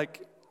have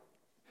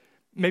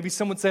maybe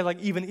some would say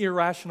even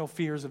irrational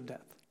fears of death.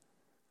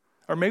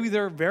 Or maybe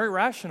they're very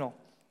rational.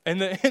 And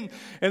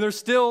they're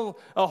still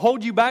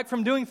hold you back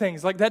from doing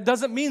things. That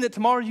doesn't mean that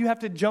tomorrow you have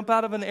to jump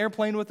out of an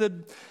airplane with a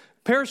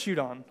parachute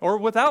on or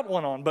without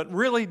one on, but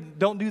really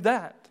don't do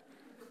that.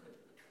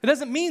 It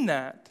doesn't mean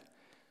that.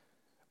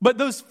 But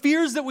those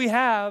fears that we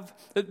have,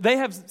 they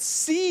have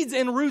seeds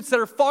and roots that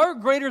are far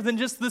greater than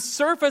just the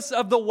surface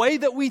of the way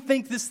that we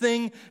think this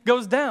thing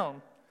goes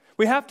down.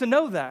 We have to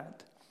know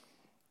that.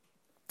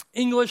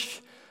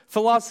 English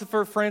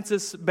philosopher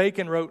Francis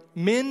Bacon wrote,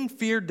 "Men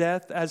fear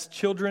death as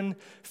children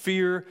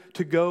fear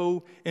to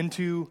go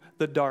into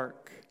the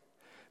dark.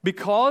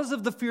 Because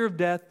of the fear of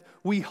death,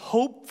 we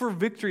hope for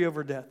victory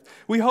over death.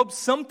 We hope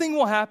something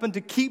will happen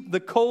to keep the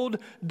cold,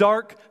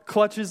 dark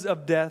clutches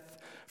of death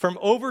from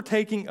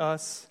overtaking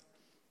us.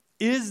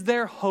 Is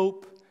there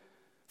hope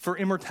for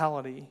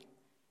immortality?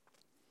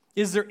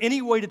 Is there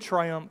any way to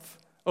triumph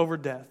over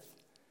death?"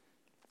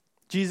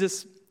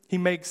 Jesus, he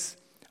makes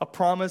a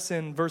promise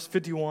in verse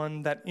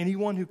 51 that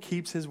anyone who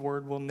keeps his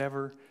word will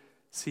never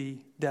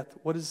see death.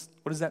 What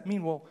does that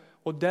mean? Well,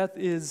 death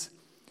is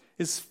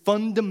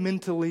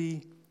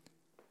fundamentally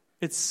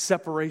it's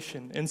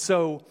separation. And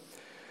so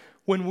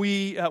when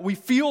we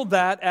feel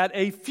that at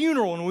a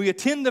funeral, when we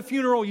attend the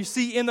funeral, you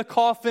see in the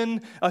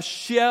coffin a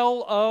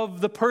shell of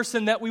the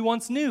person that we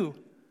once knew.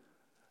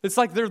 It's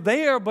like they're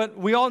there, but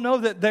we all know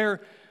that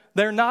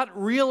they're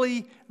not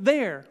really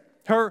there.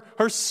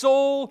 Her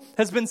soul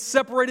has been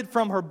separated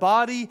from her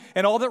body,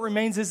 and all that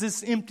remains is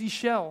this empty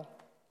shell.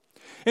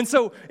 And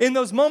so in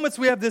those moments,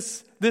 we have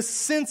this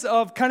sense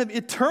of kind of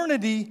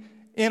eternity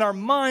in our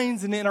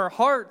minds and in our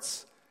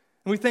hearts.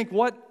 And we think,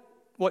 what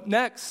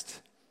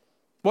next?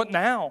 What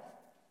now?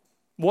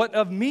 What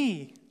of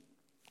me?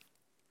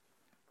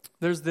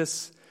 There's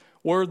this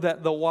word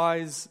that the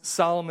wise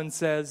Solomon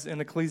says in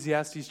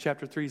Ecclesiastes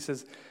chapter 3. He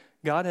says,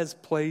 God has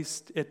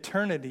placed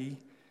eternity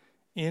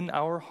in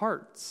our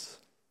hearts.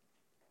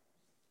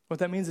 What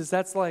that means is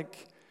that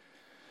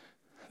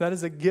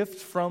is a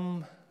gift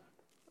from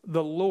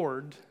the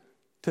Lord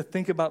to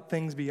think about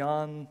things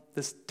beyond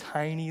this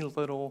tiny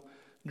little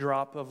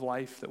drop of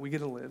life that we get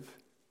to live.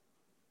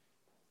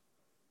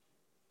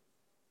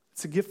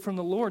 It's a gift from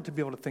the Lord to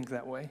be able to think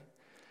that way.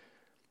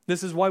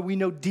 This is why we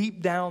know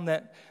deep down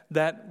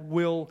that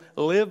we'll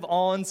live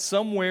on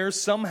somewhere,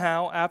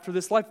 somehow after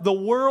this life. The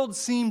world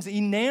seems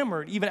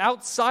enamored, even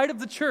outside of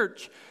the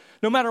church.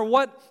 No matter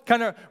what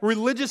kind of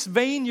religious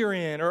vein you're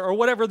in or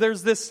whatever,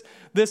 there's this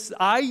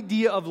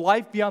idea of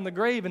life beyond the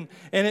grave. And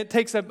it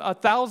takes a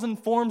 1,000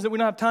 forms that we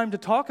don't have time to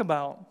talk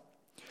about.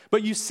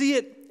 But you see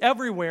it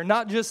everywhere,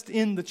 not just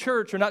in the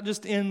church or not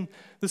just in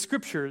the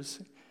scriptures.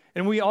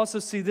 And we also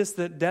see this,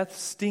 that death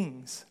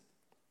stings.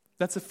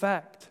 That's a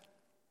fact.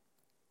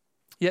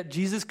 Yet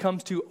Jesus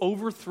comes to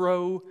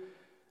overthrow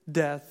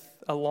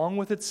death along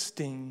with its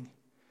sting.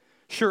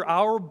 Sure,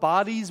 our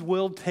bodies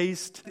will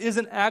taste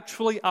isn't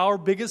actually our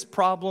biggest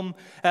problem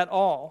at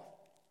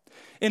all.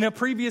 In a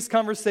previous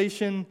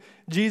conversation,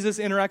 Jesus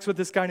interacts with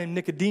this guy named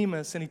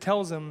Nicodemus, and he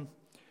tells him,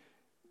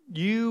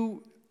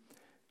 you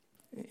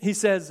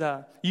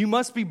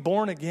must be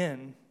born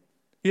again.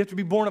 You have to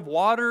be born of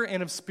water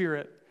and of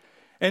spirit.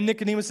 And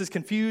Nicodemus is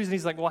confused, and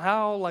he's like, well,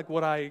 how,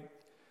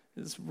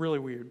 it's really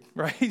weird,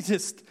 right?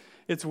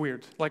 It's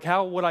weird.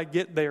 How would I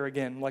get there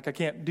again? I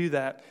can't do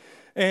that.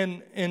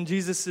 And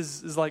Jesus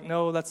is like,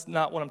 no, that's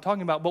not what I'm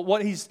talking about. But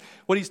what he's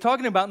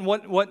talking about and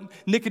what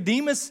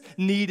Nicodemus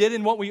needed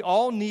and what we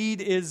all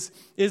need is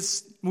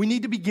we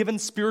need to be given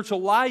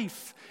spiritual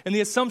life. And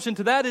the assumption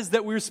to that is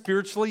that we're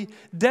spiritually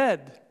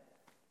dead.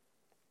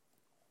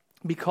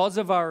 Because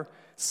of our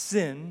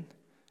sin,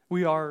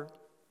 we are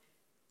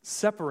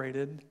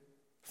separated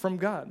from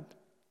God.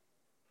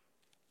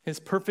 His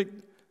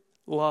perfect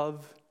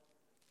love,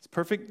 His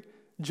perfect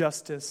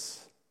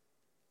justice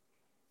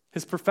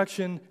His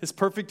perfection, His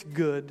perfect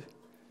good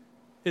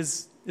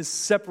is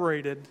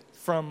separated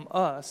from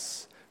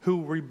us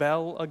who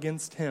rebel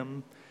against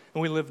Him.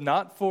 And we live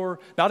not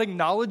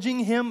acknowledging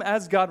Him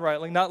as God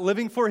rightly, not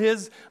living for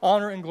His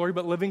honor and glory,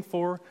 but living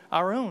for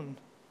our own.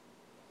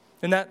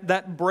 And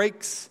that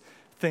breaks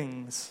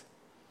things.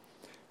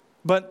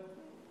 But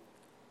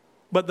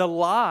the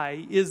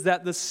lie is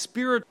that the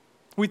Spirit,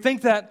 we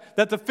think that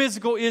the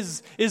physical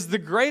is the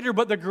greater,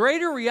 but the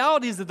greater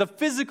reality is that the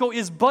physical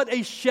is but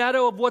a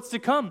shadow of what's to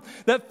come.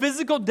 That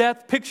physical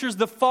death pictures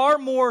the far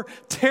more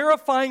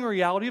terrifying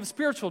reality of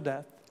spiritual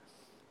death.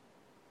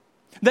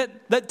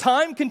 That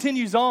time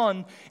continues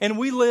on and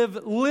we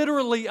live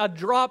literally a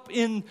drop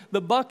in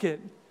the bucket.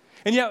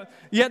 And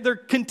yet there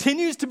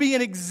continues to be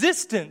an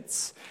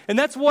existence. And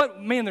that's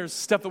there's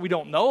stuff that we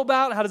don't know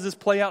about. How does this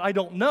play out? I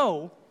don't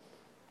know.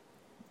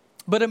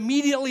 But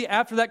immediately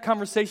after that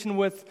conversation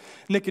with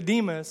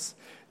Nicodemus,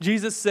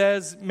 Jesus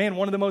says,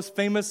 one of the most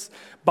famous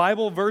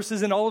Bible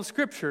verses in all of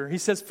Scripture. He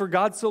says, "For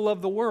God so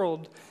loved the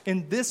world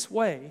in this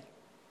way,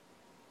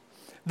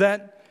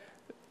 that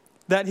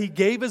He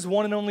gave His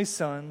one and only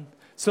Son,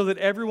 so that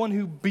everyone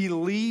who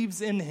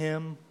believes in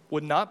Him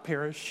would not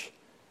perish,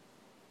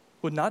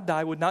 would not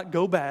die, would not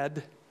go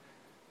bad,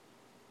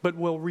 but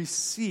will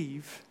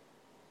receive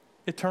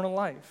eternal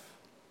life."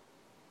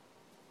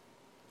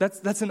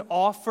 That's an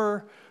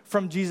offer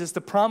from Jesus.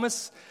 The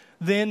promise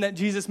then that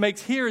Jesus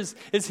makes here is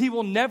He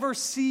will never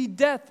see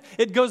death.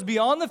 It goes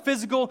beyond the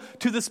physical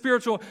to the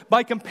spiritual.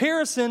 By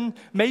comparison,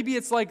 maybe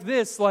it's like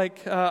this, I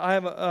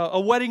have a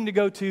wedding to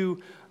go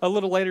to a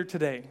little later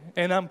today,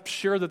 and I'm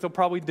sure that they'll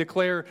probably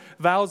declare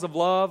vows of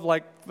love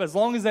as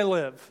long as they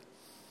live,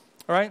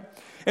 all right?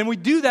 And we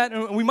do that,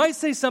 and we might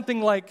say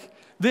something like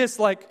this,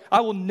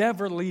 "I will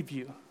never leave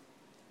you."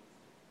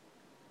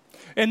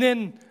 And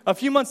then a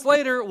few months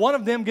later, one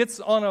of them gets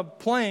on a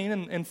plane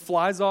and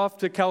flies off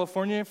to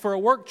California for a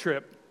work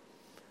trip.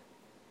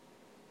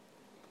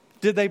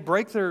 Did they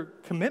break their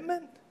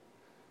commitment?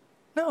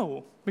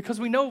 No, because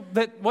we know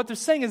that what they're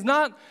saying is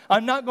not,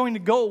 "I'm not going to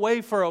go away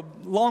for a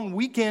long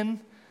weekend."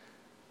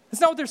 That's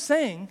not what they're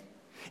saying.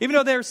 Even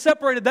though they're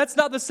separated, that's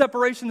not the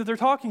separation that they're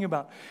talking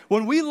about.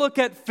 When we look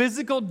at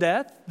physical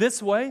death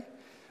this way,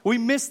 we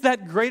miss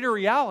that greater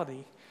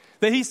reality.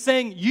 That He's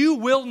saying, you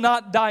will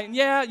not die.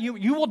 Yeah,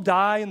 you will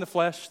die in the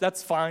flesh.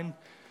 That's fine.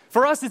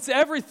 For us, it's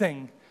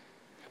everything.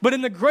 But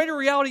in the greater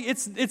reality,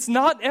 it's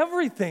not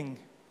everything.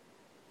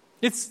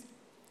 It's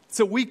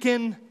a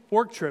weekend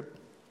work trip.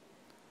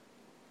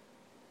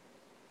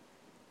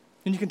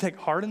 And you can take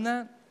heart in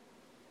that.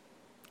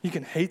 You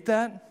can hate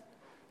that.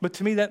 But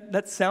to me,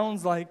 that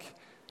sounds like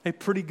a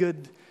pretty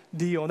good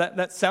deal.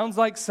 That sounds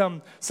like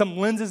some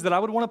lenses that I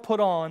would want to put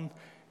on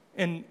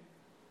and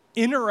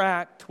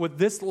interact with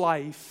this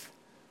life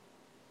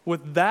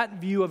with that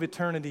view of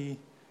eternity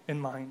in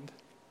mind.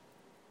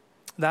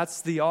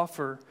 That's the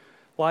offer.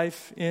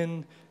 Life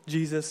in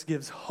Jesus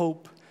gives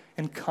hope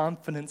and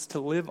confidence to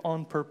live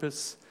on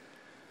purpose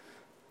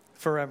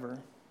forever.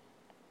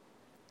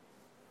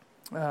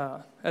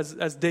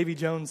 As Davy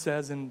Jones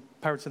says in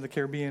Pirates of the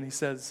Caribbean, he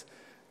says,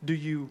 "Do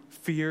you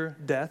fear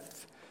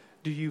death?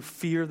 Do you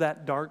fear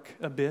that dark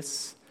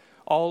abyss?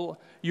 All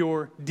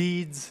your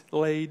deeds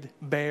laid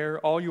bare,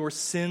 all your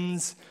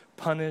sins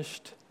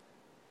punished.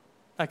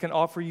 I can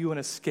offer you an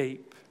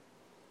escape."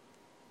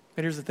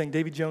 And here's the thing,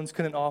 Davy Jones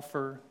couldn't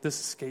offer this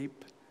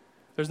escape.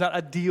 There's not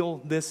a deal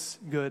this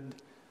good,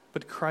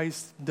 but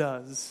Christ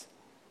does.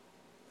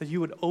 That you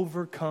would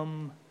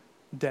overcome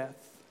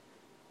death.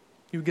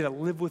 You would get to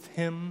live with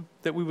Him,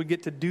 that we would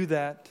get to do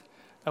that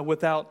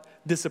without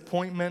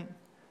disappointment,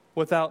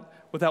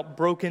 without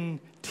broken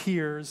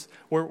tears,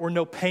 where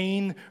no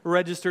pain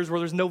registers, where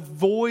there's no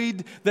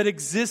void that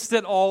exists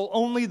at all,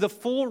 only the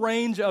full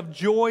range of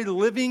joy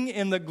living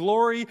in the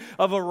glory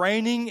of a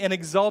reigning and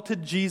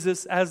exalted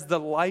Jesus as the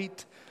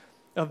light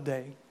of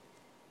day.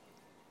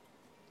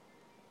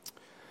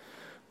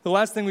 The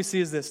last thing we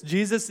see is this: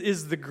 Jesus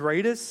is the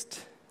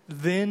greatest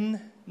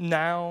then,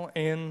 now,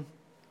 and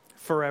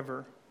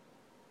forever.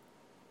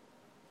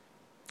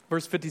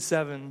 Verse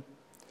 57.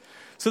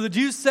 So the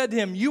Jews said to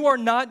Him, "You are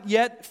not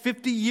yet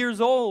 50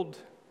 years old,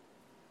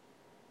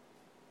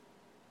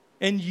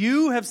 and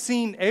you have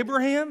seen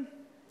Abraham?"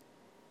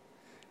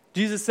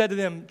 Jesus said to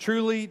them,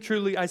 "Truly,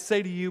 truly, I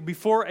say to you,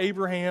 before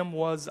Abraham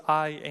was,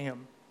 I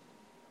am."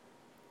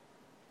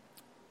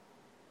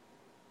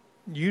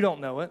 You don't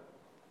know it,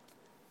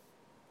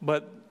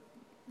 but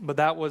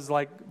that was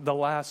like the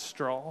last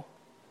straw.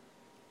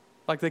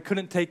 Like they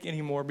couldn't take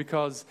anymore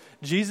because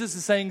Jesus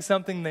is saying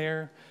something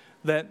there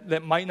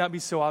that might not be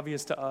so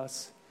obvious to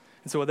us.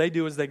 And so what they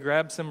do is they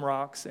grab some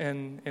rocks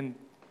and in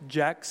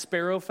Jack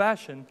Sparrow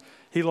fashion,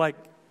 he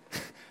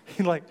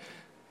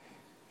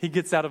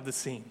gets out of the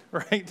scene,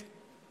 right?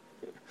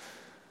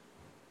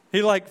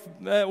 He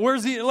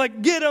where's he?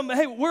 Get him!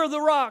 Hey, where are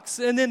the rocks?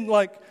 And then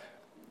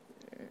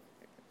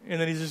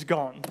he's just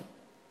gone.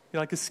 He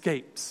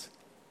escapes.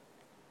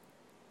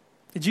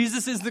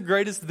 Jesus is the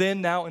greatest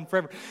then, now, and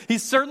forever.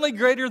 He's certainly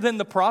greater than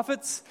the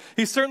prophets.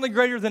 He's certainly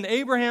greater than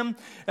Abraham.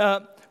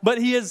 but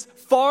he is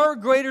far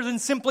greater than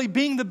simply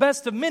being the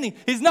best of many.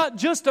 He's not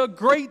just a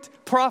great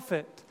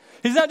prophet.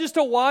 He's not just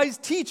a wise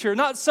teacher,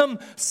 not some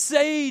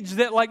sage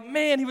that like,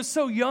 man, he was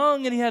so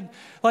young and he had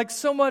like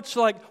so much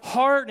like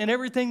heart in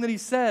everything that he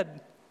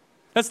said.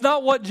 That's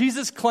not what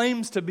Jesus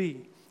claims to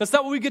be. That's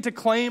not what we get to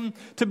claim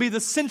to be the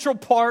central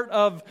part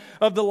of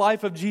the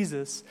life of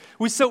Jesus.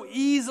 We so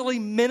easily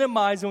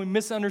minimize and we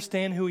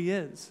misunderstand who he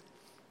is.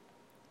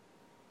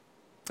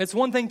 It's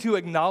one thing to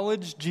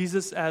acknowledge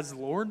Jesus as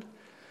Lord,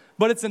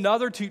 but it's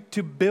another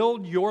to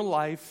build your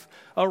life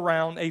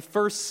around a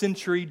first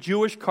century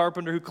Jewish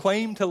carpenter who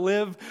claimed to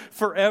live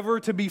forever,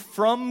 to be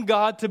from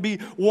God, to be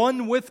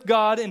one with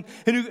God, and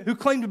who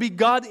claimed to be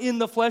God in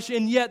the flesh.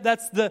 And yet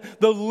that's the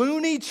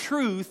loony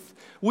truth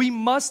we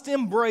must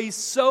embrace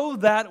so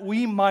that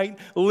we might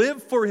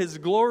live for his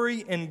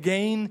glory and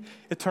gain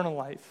eternal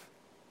life.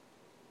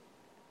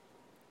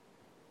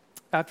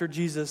 After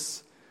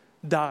Jesus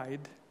died,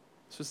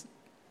 it's just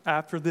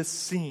after this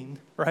scene,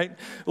 right?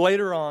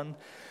 Later on,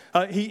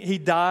 he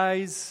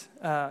dies,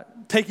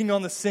 taking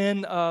on the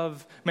sin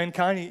of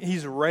mankind.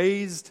 He's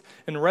raised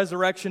in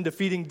resurrection,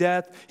 defeating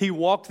death. He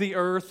walked the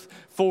earth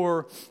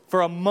for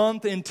a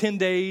month and 10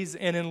 days.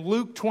 And in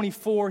Luke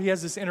 24, he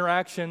has this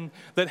interaction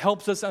that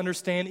helps us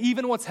understand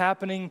even what's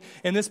happening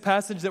in this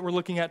passage that we're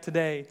looking at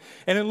today.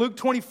 And in Luke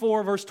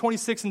 24, verse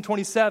 26 and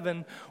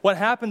 27, what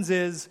happens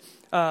is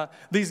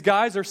these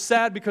guys are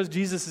sad because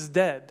Jesus is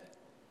dead.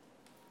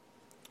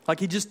 Like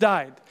he just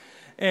died.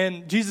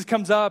 And Jesus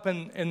comes up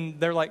and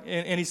they're like,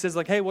 and he says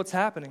like, hey, what's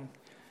happening?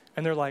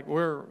 And they're like,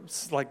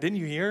 didn't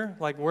you hear?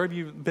 Like, where have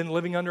you been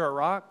living under a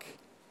rock?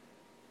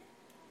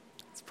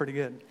 It's pretty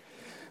good.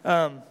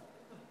 That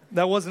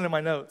wasn't in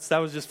my notes. That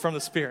was just from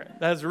the Spirit.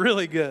 That was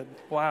really good.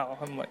 Wow.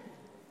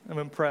 I'm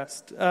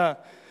impressed.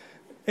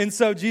 And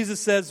so Jesus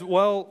says,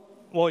 well,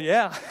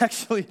 yeah,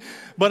 actually,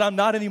 but I'm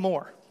not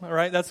anymore. All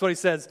right. That's what he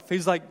says.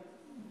 He's like,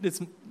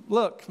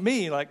 look,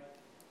 me, like,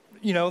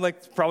 you know,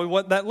 like probably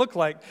what that looked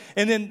like.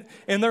 And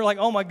they're like,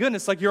 oh my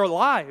goodness, like you're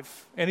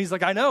alive. And he's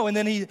like, I know. And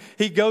then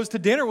he goes to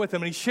dinner with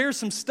them and he shares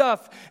some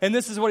stuff. And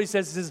this is what he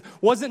says. He says,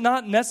 was it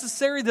not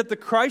necessary that the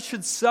Christ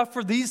should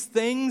suffer these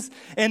things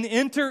and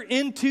enter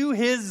into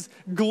his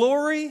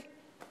glory?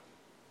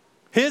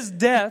 His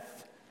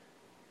death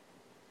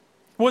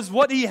was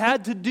what he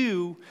had to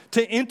do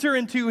to enter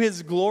into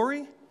his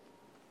glory.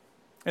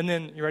 And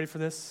then, you ready for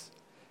this?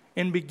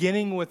 In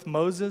beginning with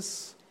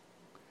Moses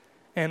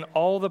and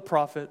all the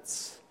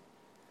prophets,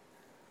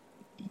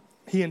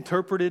 he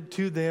interpreted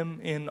to them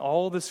in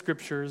all the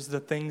scriptures the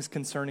things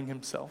concerning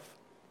himself.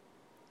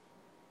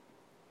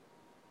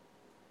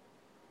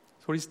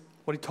 So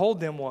what he told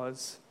them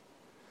was,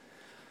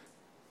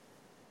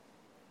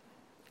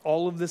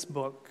 all of this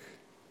book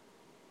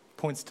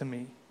points to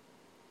me.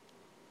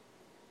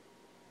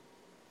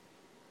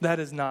 That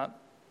is not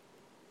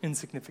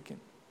insignificant.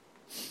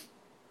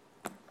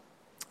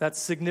 That's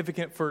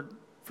significant for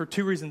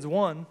two reasons.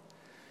 One,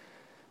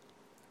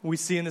 we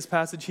see in this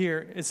passage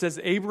here, it says,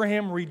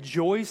 Abraham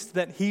rejoiced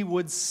that he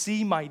would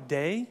see my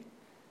day.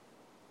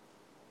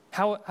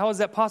 How is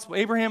that possible?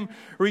 Abraham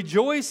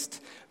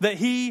rejoiced that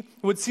he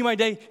would see my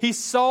day. He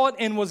saw it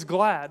and was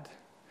glad.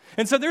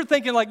 And so they're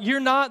thinking like,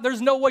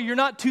 there's no way, you're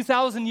not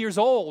 2,000 years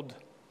old.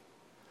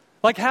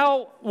 Like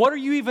what are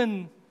you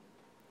even?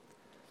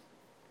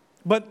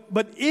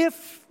 But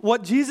if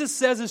what Jesus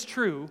says is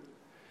true,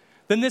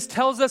 then this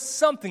tells us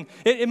something.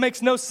 It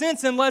makes no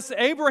sense unless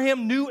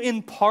Abraham knew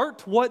in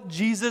part what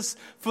Jesus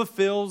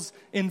fulfills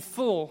in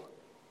full.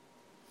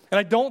 And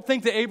I don't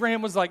think that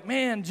Abraham was like,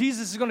 man,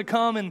 Jesus is going to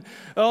come and,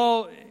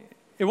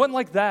 it wasn't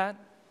like that.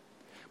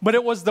 But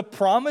it was the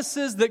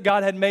promises that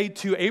God had made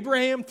to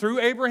Abraham, through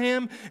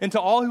Abraham, and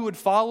to all who would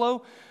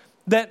follow,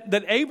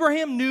 that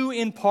Abraham knew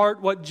in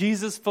part what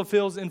Jesus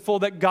fulfills in full,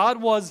 that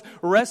God was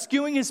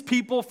rescuing his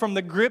people from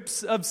the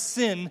grips of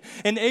sin,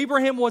 and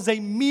Abraham was a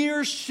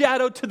mere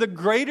shadow to the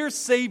greater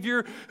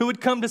Savior who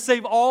would come to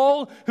save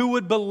all who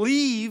would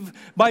believe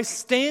by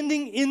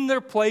standing in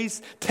their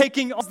place,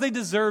 taking all they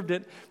deserved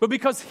it, but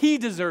because he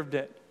deserved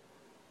it.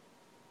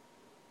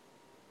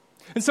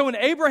 And so when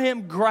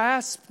Abraham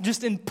grasped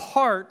just in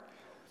part,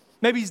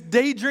 maybe he's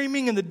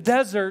daydreaming in the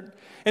desert,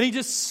 and he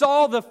just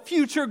saw the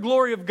future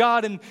glory of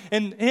God and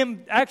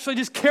him actually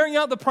just carrying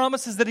out the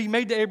promises that he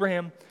made to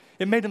Abraham,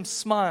 it made him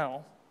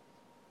smile.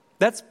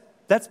 That's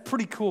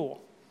pretty cool.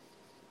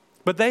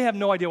 But they have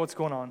no idea what's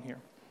going on here.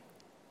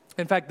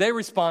 In fact, they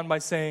respond by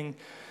saying,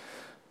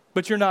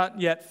 but you're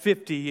not yet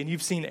 50 and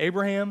you've seen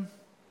Abraham?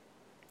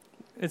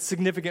 It's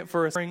significant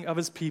for a suffering of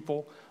his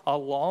people a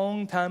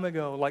long time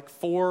ago, like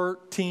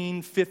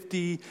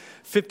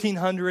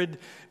 1500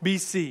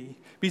 BCE.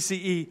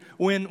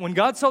 When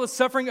God saw the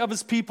suffering of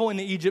his people in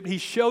Egypt, he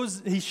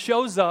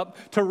shows up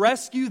to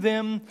rescue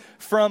them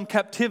from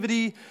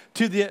captivity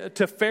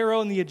to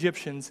Pharaoh and the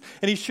Egyptians.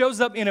 And he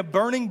shows up in a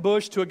burning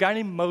bush to a guy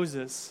named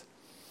Moses.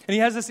 And he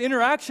has this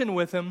interaction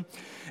with him.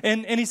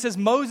 And he says,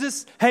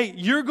 Moses, hey,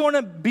 you're going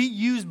to be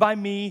used by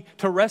me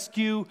to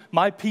rescue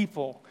my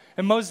people.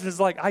 And Moses is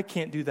like, I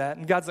can't do that.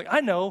 And God's like,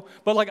 I know,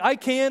 but like I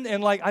can,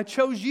 and like I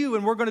chose you,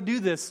 and we're going to do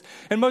this.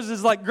 And Moses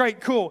is like, great,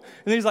 cool.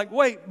 And then he's like,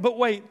 wait,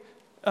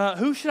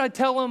 who should I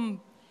tell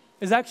him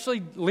is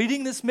actually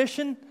leading this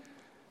mission?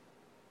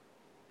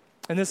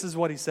 And this is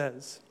what he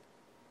says.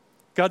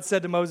 God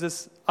said to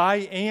Moses, I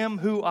am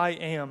who I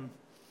am.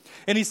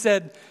 And he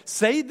said,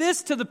 say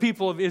this to the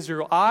people of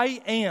Israel,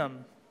 I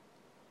am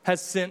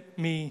has sent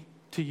me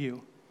to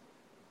you.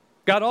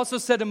 God also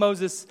said to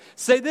Moses,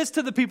 say this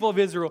to the people of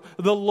Israel,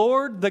 the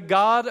Lord, the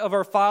God of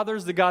our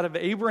fathers, the God of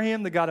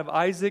Abraham, the God of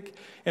Isaac,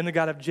 and the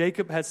God of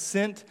Jacob has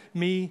sent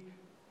me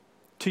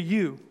to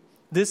you.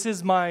 This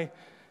is my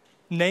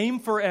name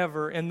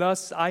forever, and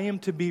thus I am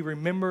to be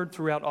remembered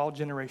throughout all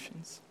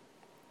generations.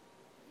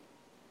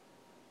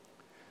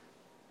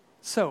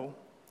 So,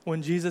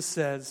 when Jesus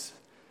says,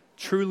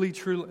 truly,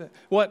 truly,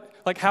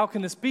 how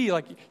can this be?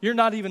 Like, you're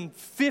not even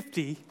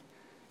 50,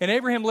 and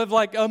Abraham lived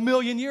like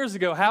 1,000,000 years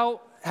ago.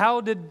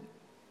 How did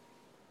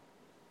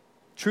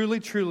truly,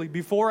 truly,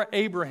 before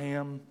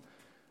Abraham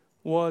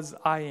was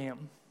I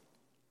am?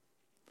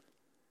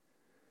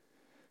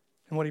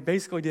 And what he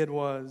basically did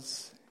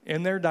was,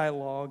 in their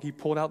dialogue, he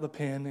pulled out the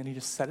pen and he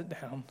just set it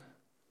down.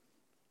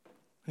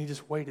 And he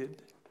just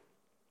waited.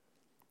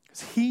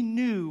 Because he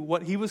knew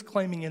what he was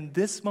claiming in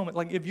this moment.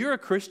 Like, if you're a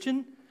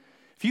Christian,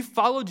 if you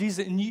follow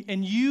Jesus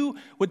and you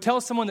would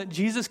tell someone that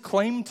Jesus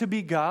claimed to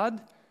be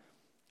God,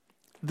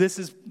 this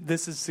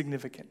is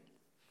significant.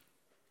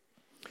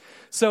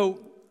 So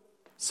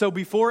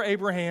before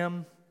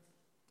Abraham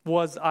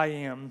was I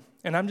am.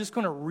 And I'm just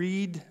going to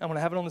read. I'm going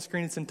to have it on the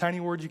screen. It's in tiny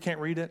words. You can't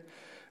read it.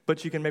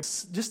 But you can make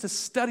just a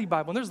study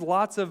Bible. And there's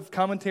lots of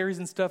commentaries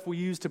and stuff we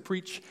use to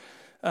preach.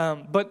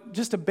 But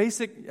just a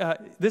basic,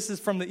 this is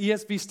from the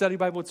ESV Study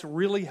Bible. It's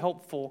really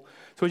helpful.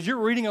 So as you're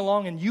reading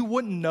along and you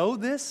wouldn't know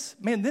this,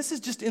 man, this is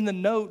just in the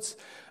notes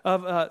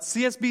of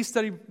CSB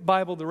Study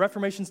Bible, the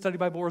Reformation Study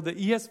Bible, or the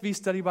ESV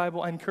Study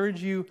Bible. I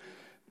encourage you,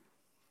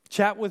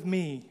 chat with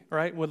me,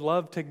 right? Would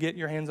love to get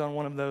your hands on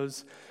one of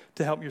those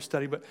to help your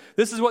study. But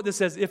this is what this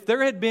says. If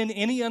there had been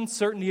any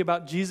uncertainty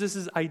about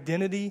Jesus'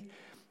 identity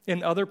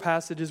in other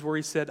passages where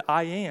he said,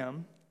 I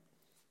am,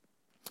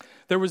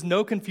 there was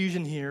no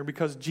confusion here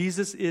because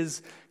Jesus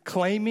is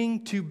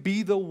claiming to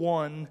be the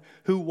one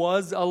who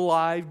was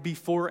alive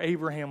before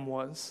Abraham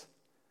was.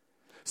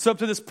 So up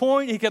to this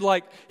point, he could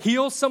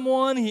heal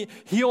someone,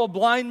 heal a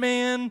blind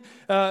man,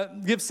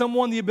 give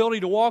someone the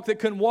ability to walk that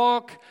couldn't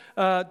walk,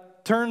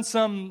 turn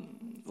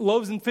some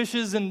loaves and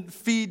fishes and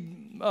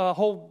feed a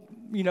whole,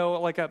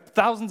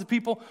 thousands of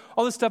people,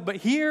 all this stuff. But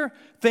here,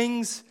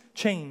 things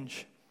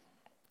change.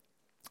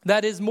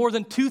 That is, more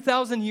than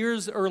 2,000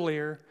 years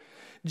earlier,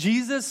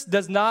 Jesus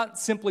does not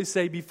simply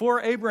say,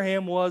 before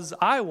Abraham was,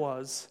 I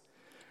was,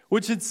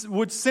 which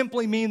would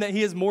simply mean that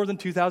he is more than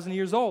 2,000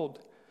 years old.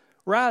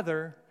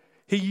 Rather,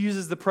 he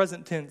uses the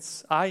present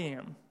tense, I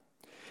am.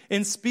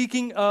 In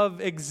speaking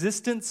of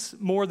existence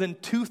more than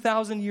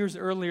 2,000 years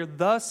earlier,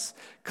 thus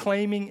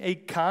claiming a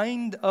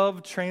kind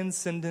of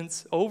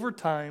transcendence over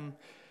time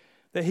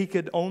that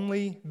could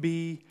only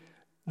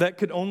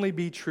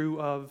be true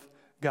of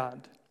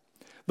God.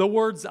 The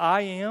words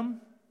I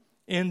am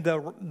in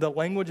the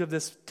language of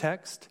this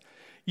text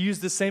use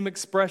the same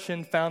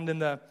expression found in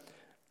the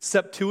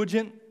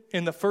Septuagint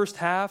in the first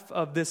half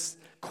of this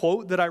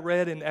quote that I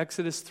read in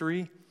Exodus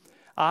 3.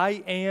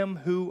 I am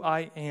who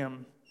I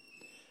am.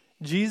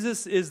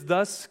 Jesus is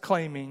thus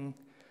claiming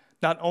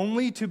not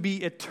only to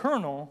be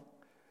eternal,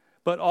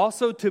 but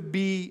also to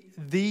be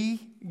the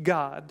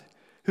God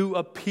who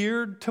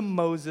appeared to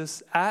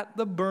Moses at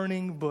the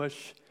burning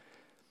bush.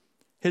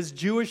 His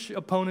Jewish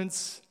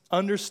opponents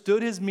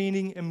understood his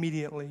meaning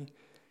immediately,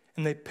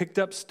 and they picked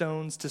up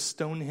stones to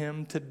stone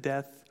him to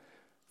death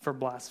for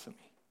blasphemy.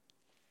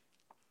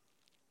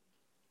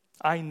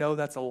 I know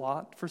that's a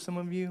lot for some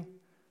of you,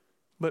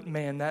 but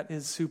man, that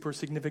is super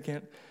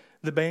significant.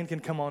 The band can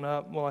come on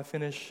up while I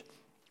finish.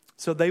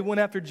 So they went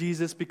after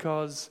Jesus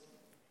because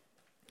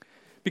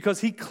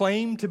he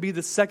claimed to be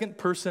the second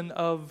person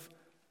of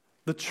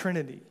the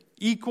Trinity,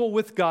 equal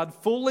with God,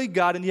 fully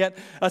God, and yet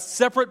a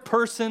separate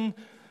person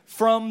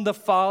from the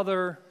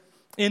Father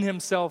in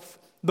himself.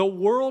 The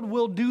world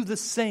will do the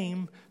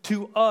same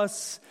to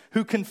us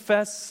who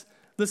confess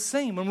the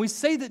same. When we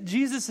say that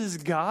Jesus is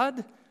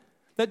God,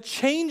 that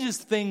changes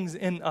things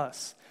in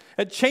us.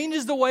 It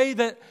changes the way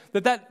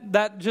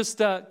that just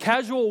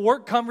casual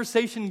work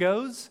conversation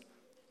goes.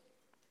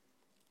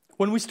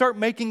 When we start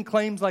making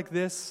claims like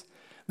this,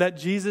 that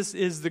Jesus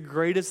is the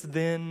greatest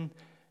then,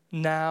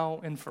 now,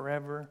 and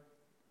forever.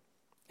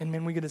 And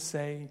man, we get to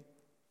say,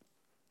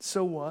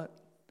 so what?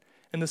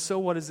 And the so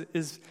what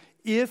is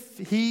if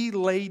he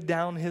laid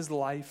down his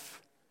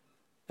life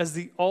as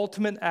the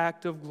ultimate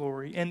act of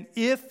glory, and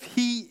if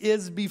he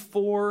is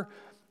before,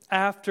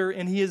 after,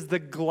 and he is the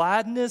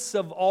gladness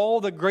of all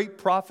the great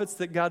prophets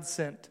that God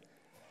sent,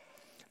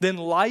 then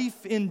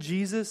life in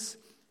Jesus,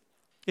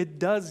 it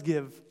does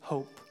give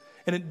hope.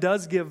 And it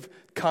does give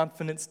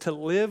confidence to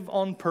live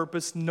on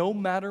purpose no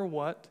matter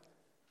what,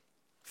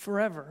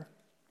 forever.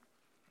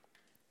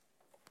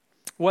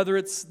 Whether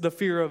it's the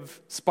fear of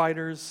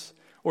spiders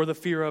or the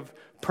fear of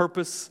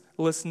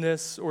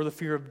purposelessness or the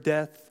fear of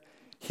death,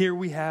 here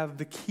we have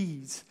the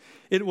keys.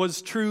 It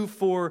was true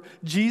for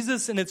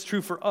Jesus and it's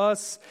true for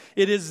us.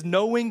 It is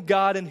knowing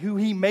God and who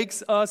He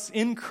makes us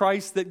in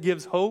Christ that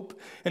gives hope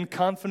and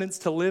confidence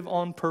to live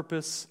on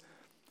purpose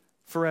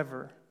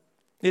forever.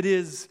 It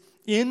is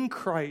in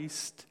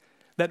Christ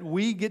that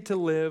we get to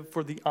live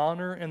for the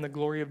honor and the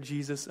glory of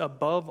Jesus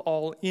above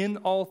all, in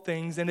all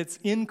things. And it's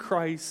in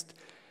Christ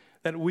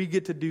that we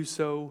get to do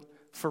so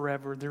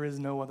forever. There is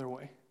no other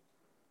way.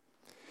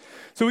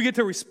 So we get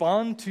to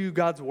respond to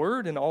God's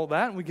word and all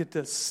that. We get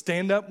to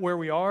stand up where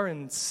we are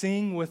and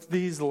sing with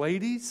these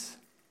ladies,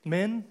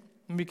 men.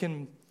 We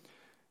can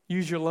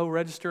use your low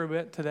register a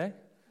bit today.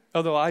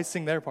 Although I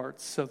sing their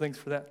parts, so thanks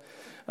for that.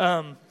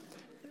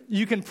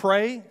 You can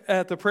pray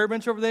at the prayer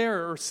bench over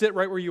there or sit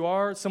right where you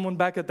are. Someone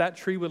back at that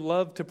tree would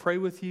love to pray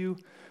with you.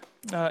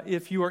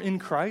 If you are in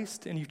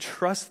Christ and you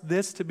trust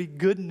this to be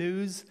good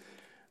news,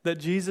 that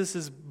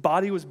Jesus'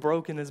 body was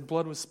broken, His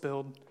blood was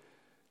spilled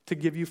to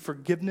give you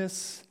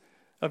forgiveness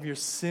of your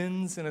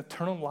sins and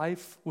eternal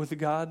life with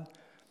God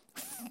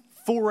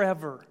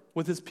forever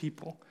with His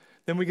people.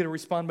 Then we get to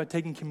respond by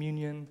taking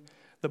communion,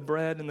 the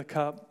bread and the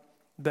cup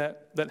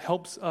that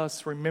helps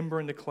us remember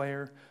and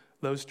declare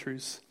those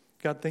truths.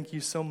 God, thank you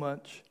so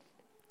much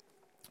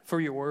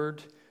for your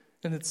word.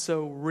 And it's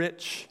so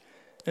rich,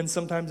 and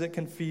sometimes it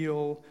can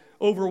feel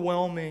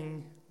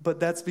overwhelming, but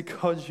that's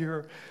because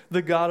you're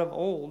the God of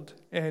old,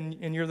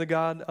 and you're the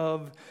God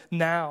of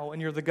now,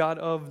 and you're the God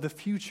of the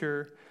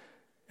future.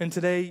 And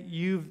today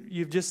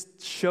you've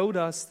just showed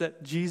us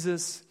that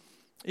Jesus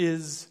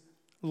is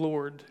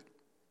Lord,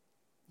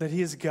 that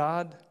He is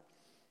God,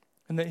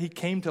 and that He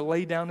came to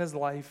lay down His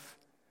life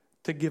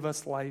to give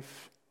us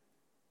life.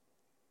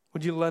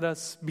 Would you let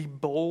us be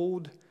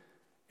bold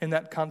in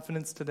that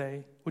confidence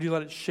today? Would you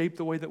let it shape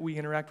the way that we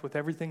interact with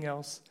everything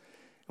else?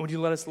 And would you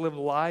let us live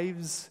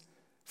lives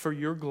for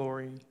your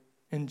glory?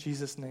 In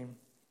Jesus' name,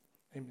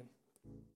 amen.